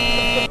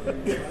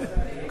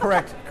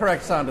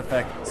correct sound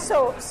effect.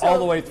 So all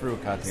the way through,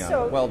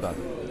 Katiana. Well done.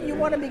 You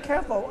want to be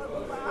careful.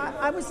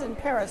 I was in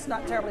Paris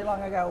not terribly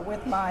long ago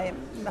with my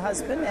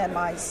husband and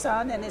my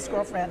son and his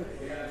girlfriend,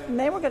 and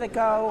they were going to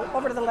go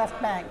over to the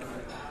left bank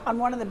on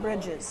one of the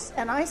bridges.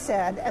 And I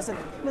said, I said,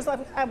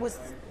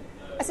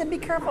 be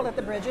careful at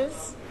the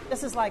bridges.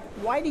 This is like,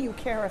 why do you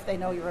care if they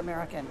know you're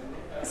American?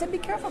 I said, be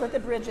careful at the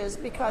bridges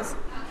because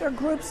there are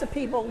groups of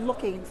people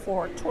looking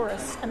for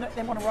tourists and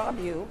they want to rob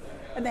you,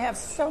 and they have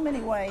so many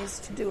ways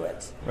to do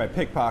it. Right,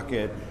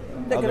 pickpocket,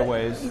 other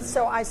ways.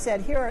 So I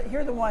said, here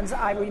are the ones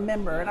I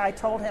remember, and I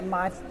told him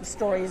my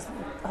stories,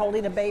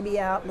 holding a baby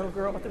out, little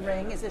girl with a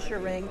ring, is this your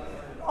ring?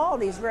 All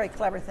these very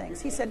clever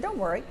things. He said, don't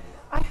worry,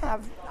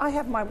 I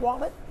have my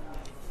wallet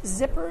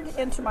zippered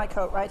into my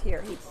coat right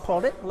here. He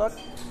pulled it, looked,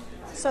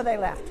 so they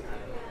left.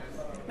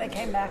 They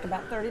came back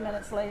about 30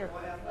 minutes later.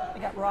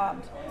 They got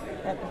robbed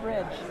at the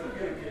bridge.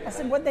 I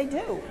said, what'd they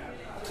do?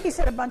 He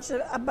said a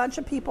bunch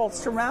of people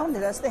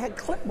surrounded us. They had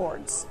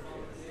clipboards.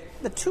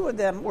 The 2 of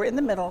them were in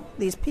the middle,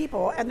 these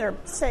people, and they're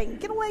saying,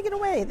 get away, get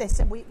away. They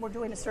said, we're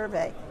doing a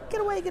survey. Get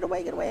away, get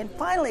away, get away. And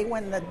finally,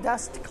 when the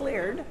dust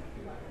cleared,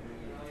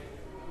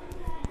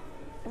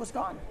 it was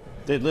gone.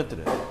 They lifted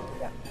it.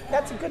 Yeah.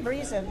 That's a good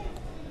reason.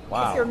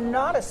 Wow. If you're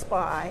not a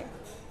spy,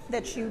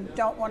 that you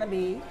don't want to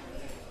be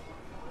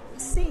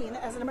seen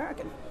as an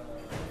American.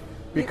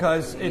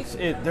 Because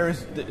I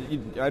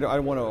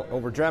don't want to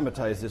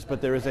over-dramatize this,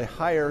 but there is a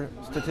higher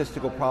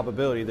statistical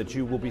probability that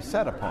you will be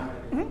set upon.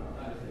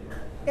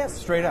 Yes.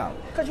 Straight out.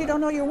 Because you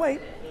don't know your way.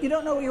 You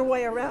don't know your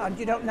way around.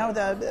 You don't know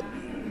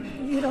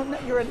you don't know.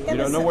 You're an innocent.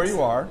 You don't know where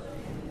you are.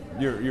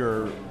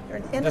 You're an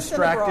innocent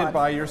distracted abroad.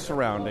 by your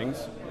surroundings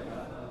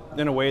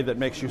in a way that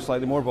makes you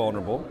slightly more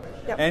vulnerable.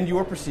 Yep. And you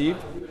are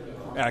perceived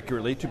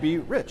accurately to be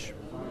rich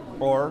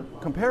or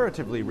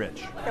comparatively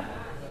rich. Yep.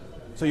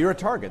 So you're a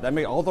target.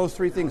 All those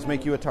three things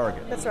make you a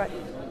target. That's right.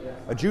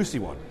 A juicy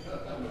one.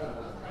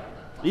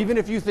 Even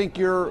if you think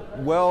you're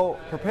well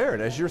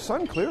prepared, as your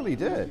son clearly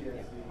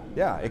did.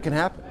 Yeah, it can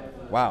happen.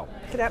 Wow.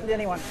 It could happen to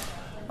anyone.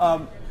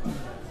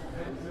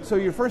 So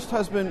your first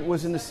husband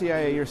was in the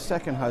CIA, your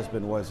second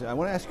husband was. I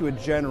want to ask you a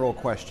general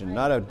question,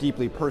 not a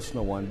deeply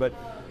personal one, but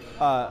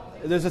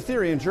there's a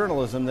theory in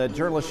journalism that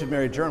journalists should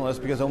marry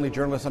journalists because only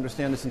journalists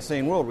understand this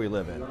insane world we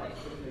live in.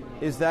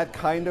 Is that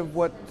kind of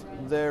what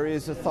there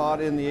is a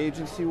thought in the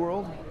agency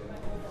world?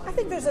 I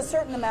think there's a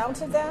certain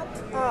amount of that,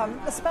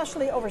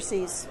 especially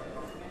overseas.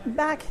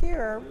 Back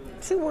here,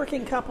 two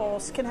working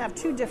couples can have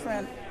two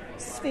different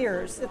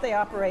spheres that they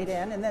operate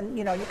in, and then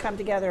you come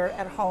together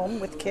at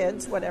home with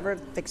kids, whatever,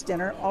 fix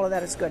dinner, all of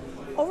that is good.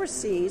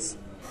 Overseas,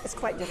 it's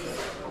quite different.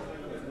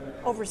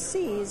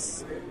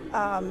 Overseas,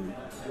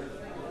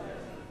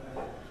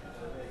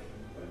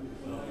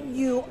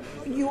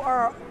 you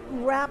are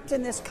wrapped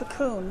in this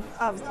cocoon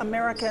of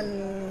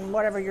American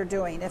whatever you're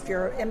doing. If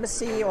you're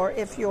embassy or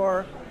if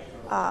you're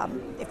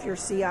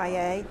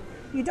CIA,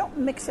 you don't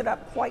mix it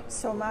up quite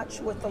so much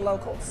with the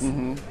locals.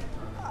 Mm-hmm.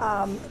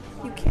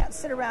 You can't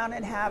sit around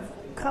and have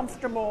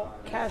comfortable,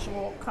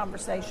 casual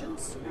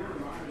conversations.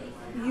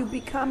 You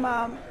become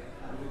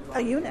a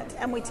unit,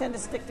 and we tend to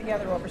stick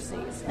together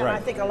overseas. And right.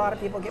 I think a lot of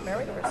people get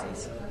married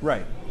overseas.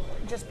 Right.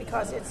 Just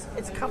because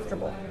it's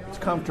comfortable. It's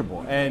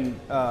comfortable, and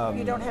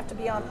you don't have to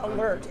be on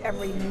alert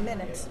every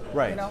minute.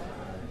 Right.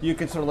 You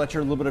can sort of let a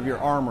little bit of your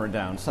armor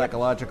down,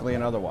 psychologically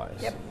and otherwise.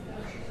 Yep.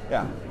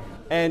 Yeah.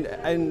 And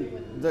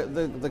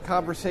the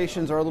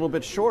conversations are a little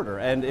bit shorter,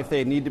 and if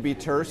they need to be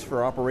terse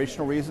for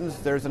operational reasons,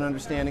 there's an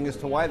understanding as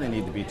to why they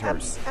need to be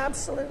terse.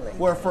 Absolutely.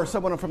 Where for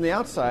someone from the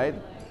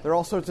outside, there are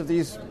all sorts of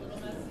these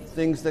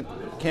things that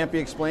can't be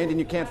explained, and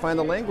you can't find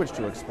the language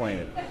to explain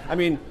it. I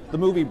mean, the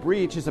movie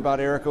Breach is about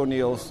Eric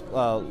O'Neill's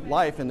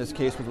life, in this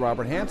case with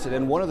Robert Hansen,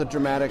 and one of the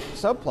dramatic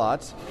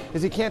subplots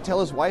is he can't tell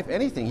his wife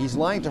anything. He's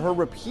lying to her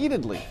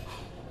repeatedly.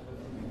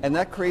 And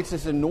that creates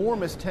this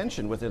enormous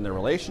tension within the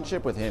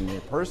relationship with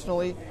him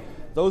personally.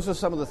 Those are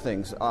some of the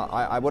things.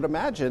 I would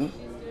imagine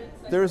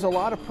there's a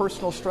lot of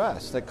personal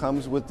stress that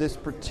comes with this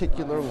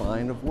particular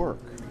line of work.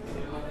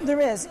 There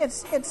is.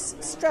 It's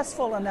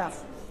stressful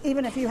enough.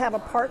 Even if you have a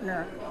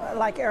partner,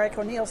 like Eric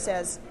O'Neill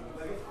says,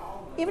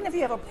 even if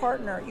you have a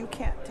partner, you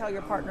can't tell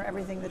your partner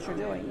everything that you're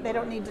doing. They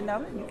don't need to know,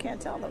 and you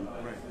can't tell them.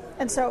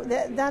 And so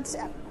that's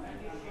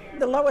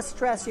the lowest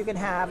stress you can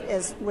have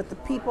is with the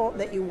people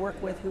that you work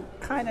with who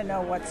kind of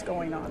know what's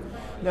going on.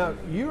 Now,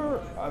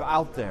 you're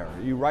out there.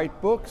 You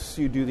write books,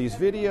 you do these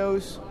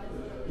videos.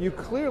 You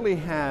clearly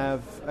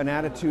have an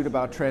attitude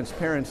about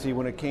transparency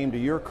when it came to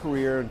your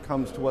career and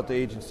comes to what the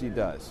agency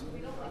does.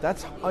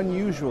 That's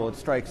unusual, it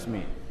strikes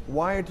me.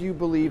 Why do you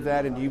believe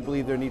that, and do you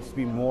believe there needs to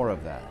be more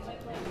of that?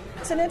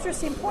 It's an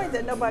interesting point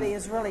that nobody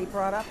has really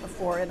brought up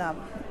before in a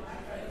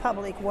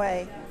public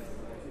way.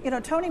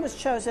 Tony was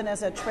chosen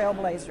as a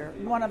trailblazer,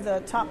 one of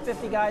the top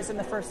 50 guys in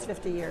the first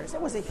 50 years.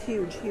 It was a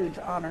huge, huge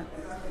honor.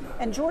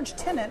 And George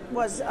Tenet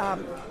was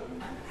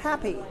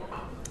happy.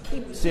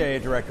 CIA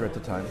director at the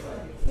time.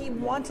 He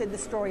wanted the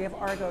story of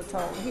Argo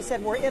told. He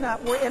said, we're in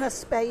a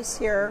space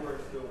here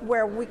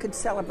where we could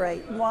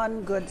celebrate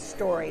one good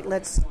story.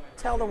 Let's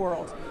tell the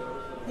world.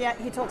 Yeah,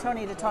 he told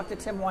Tony to talk to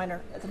Tim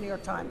Weiner at the New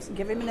York Times,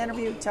 give him an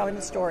interview, tell him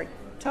the story.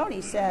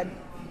 Tony said,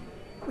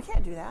 we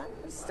can't do that.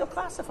 It's still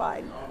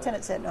classified.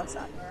 Tenet said, no, it's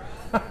not.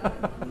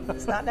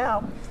 It's not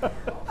now.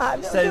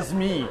 Says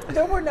me.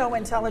 There were no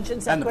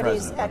intelligence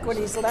equities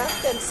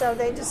left, and so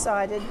they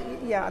decided,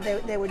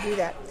 they would do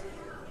that.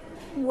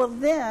 Well,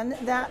 then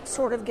that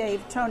sort of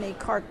gave Tony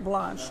carte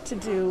blanche to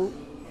do.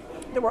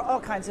 There were all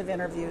kinds of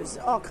interviews,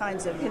 all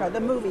kinds of, the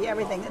movie,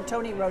 everything. And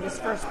Tony wrote his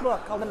first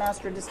book called The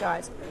Master of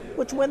Disguise,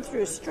 which went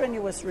through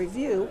strenuous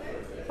review.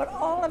 But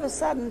all of a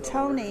sudden,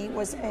 Tony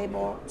was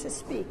able to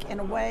speak in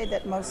a way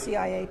that most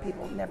CIA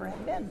people never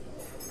had been.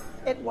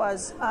 It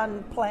was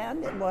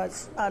unplanned, it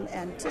was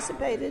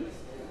unanticipated,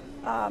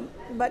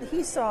 but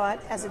he saw it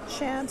as a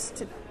chance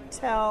to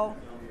tell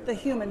the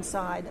human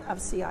side of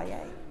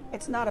CIA.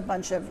 It's not a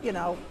bunch of,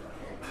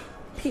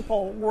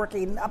 people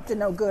working up to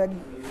no good,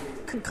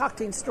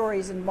 concocting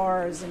stories in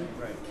bars, and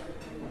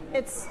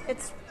it's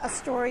a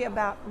story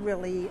about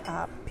really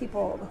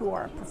people who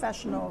are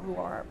professional, who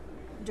are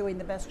doing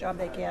the best job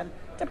they can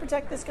to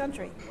protect this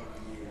country.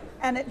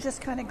 And it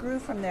just kind of grew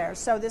from there.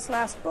 So this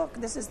last book,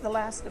 this is the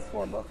last of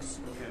 4 books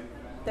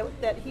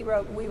that he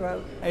wrote, we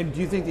wrote. And do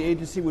you think the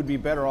agency would be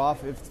better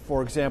off if,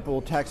 for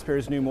example,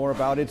 taxpayers knew more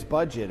about its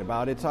budget,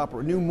 about its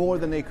knew more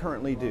than they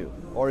currently do?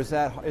 Or is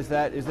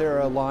there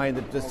a line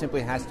that just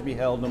simply has to be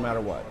held no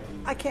matter what?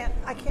 I can't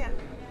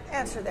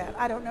answer that.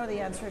 I don't know the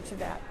answer to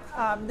that.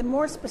 The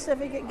more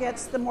specific it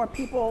gets, the more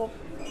people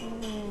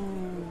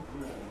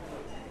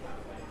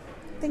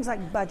things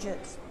like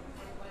budgets.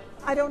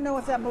 I don't know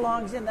if that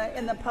belongs in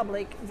the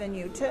public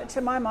venue.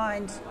 To my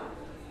mind,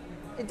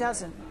 it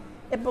doesn't.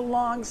 It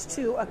belongs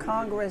to a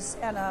Congress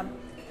and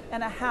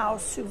a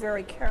House who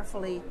very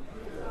carefully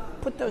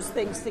put those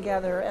things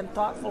together and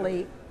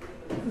thoughtfully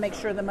make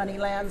sure the money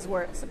lands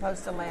where it's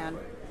supposed to land.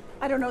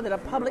 I don't know that a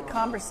public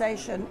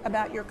conversation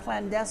about your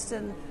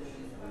clandestine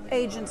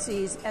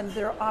agencies and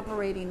their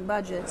operating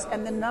budgets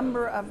and the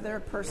number of their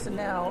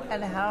personnel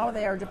and how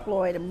they are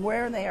deployed and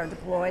where they are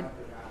deployed,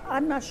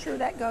 I'm not sure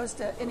that goes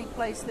to any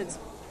place that's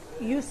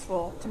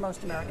useful to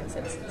most American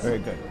citizens. Very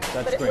good.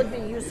 That's but great. It would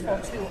be useful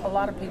to a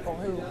lot of people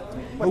who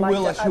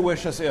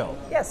wish us ill.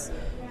 Yes.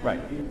 Right.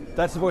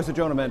 That's the voice of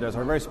Jonah Mendez,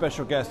 our very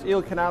special guest.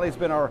 Eel Canale's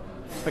been our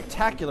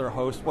spectacular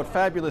host. What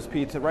fabulous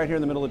pizza right here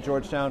in the middle of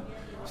Georgetown.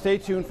 Stay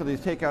tuned for the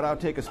Takeout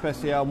Outtake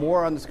Especial.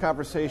 More on this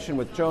conversation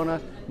with Jonah,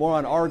 more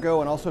on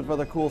Argo, and all sorts of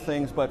other cool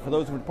things. But for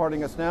those who are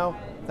departing us now,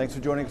 thanks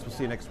for joining us. We'll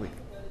see you next week.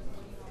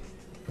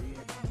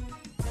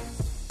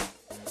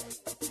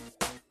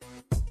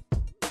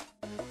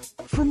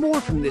 For more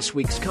from this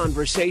week's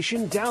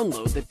conversation,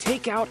 download the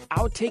Takeout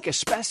Outtake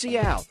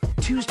Especial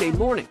Tuesday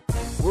morning,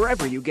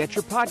 wherever you get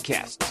your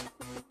podcasts.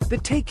 The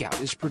Takeout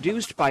is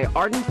produced by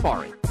Arden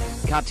Farin,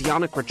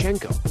 Katiana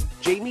Krachenko,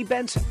 Jamie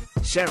Benson,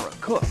 Sarah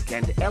Cook,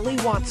 and Ellie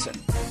Watson.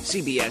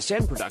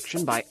 CBSN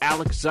production by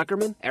Alex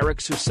Zuckerman, Eric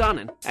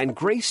Susanen, and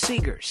Grace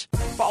Seegers.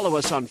 Follow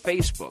us on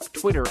Facebook,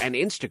 Twitter, and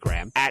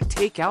Instagram at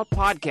Takeout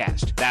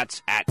Podcast.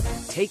 That's at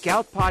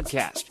Takeout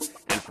Podcast.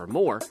 And for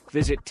more,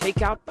 visit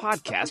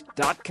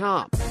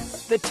takeoutpodcast.com.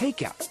 The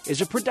Takeout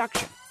is a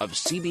production of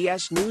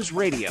CBS News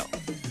Radio.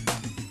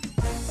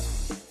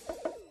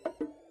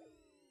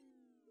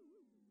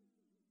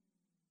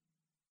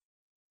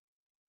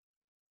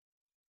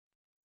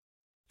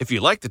 If you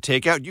like The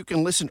Takeout, you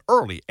can listen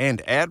early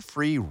and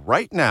ad-free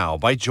right now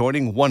by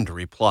joining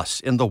Wondery Plus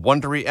in the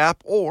Wondery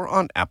app or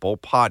on Apple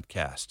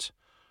Podcasts.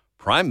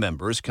 Prime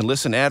members can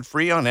listen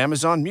ad-free on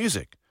Amazon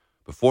Music.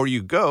 Before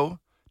you go,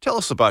 tell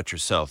us about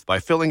yourself by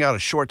filling out a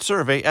short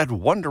survey at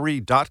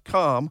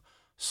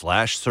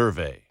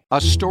Wondery.com/survey. A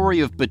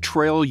story of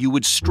betrayal you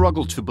would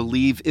struggle to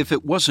believe if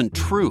it wasn't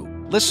true.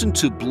 Listen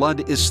to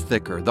Blood is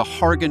Thicker, the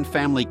Hargan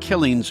family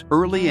killings,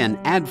 early and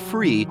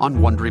ad-free on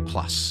Wondery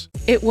Plus.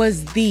 It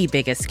was the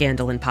biggest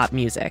scandal in pop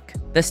music.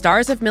 The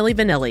stars of Milli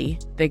Vanilli,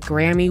 the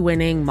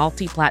Grammy-winning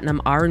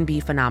multi-platinum R&B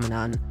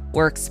phenomenon,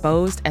 were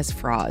exposed as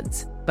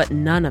frauds. But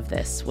none of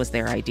this was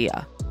their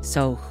idea.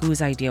 So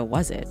whose idea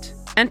was it?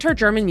 Enter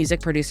German music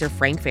producer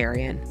Frank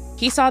Farian.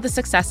 He saw the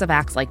success of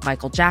acts like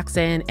Michael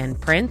Jackson and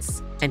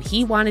Prince, and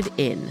he wanted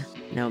in,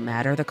 no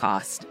matter the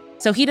cost.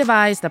 So he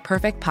devised the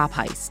perfect pop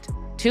heist.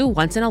 Two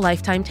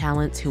once-in-a-lifetime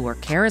talents who were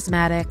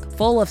charismatic,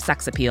 full of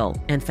sex appeal,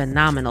 and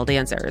phenomenal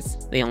dancers.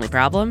 The only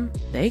problem?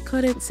 They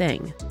couldn't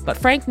sing. But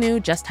Frank knew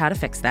just how to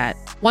fix that.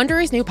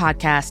 Wondery's new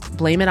podcast,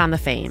 Blame It on the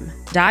Fame,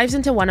 dives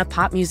into one of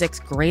pop music's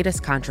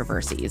greatest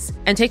controversies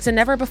and takes a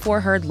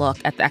never-before-heard look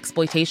at the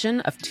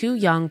exploitation of two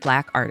young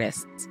Black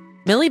artists.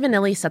 Milli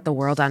Vanilli set the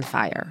world on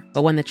fire,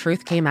 but when the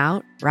truth came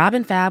out, Rob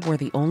and Fab were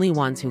the only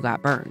ones who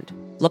got burned.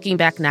 Looking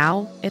back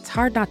now, it's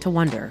hard not to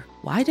wonder,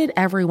 why did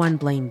everyone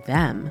blame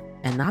them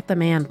and not the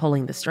man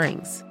pulling the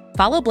strings?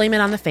 Follow Blame It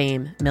on the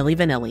Fame, Milli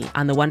Vanilli,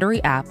 on the Wondery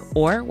app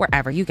or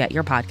wherever you get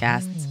your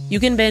podcasts. You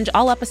can binge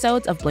all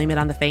episodes of Blame It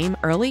on the Fame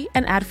early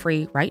and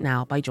ad-free right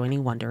now by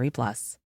joining Wondery Plus.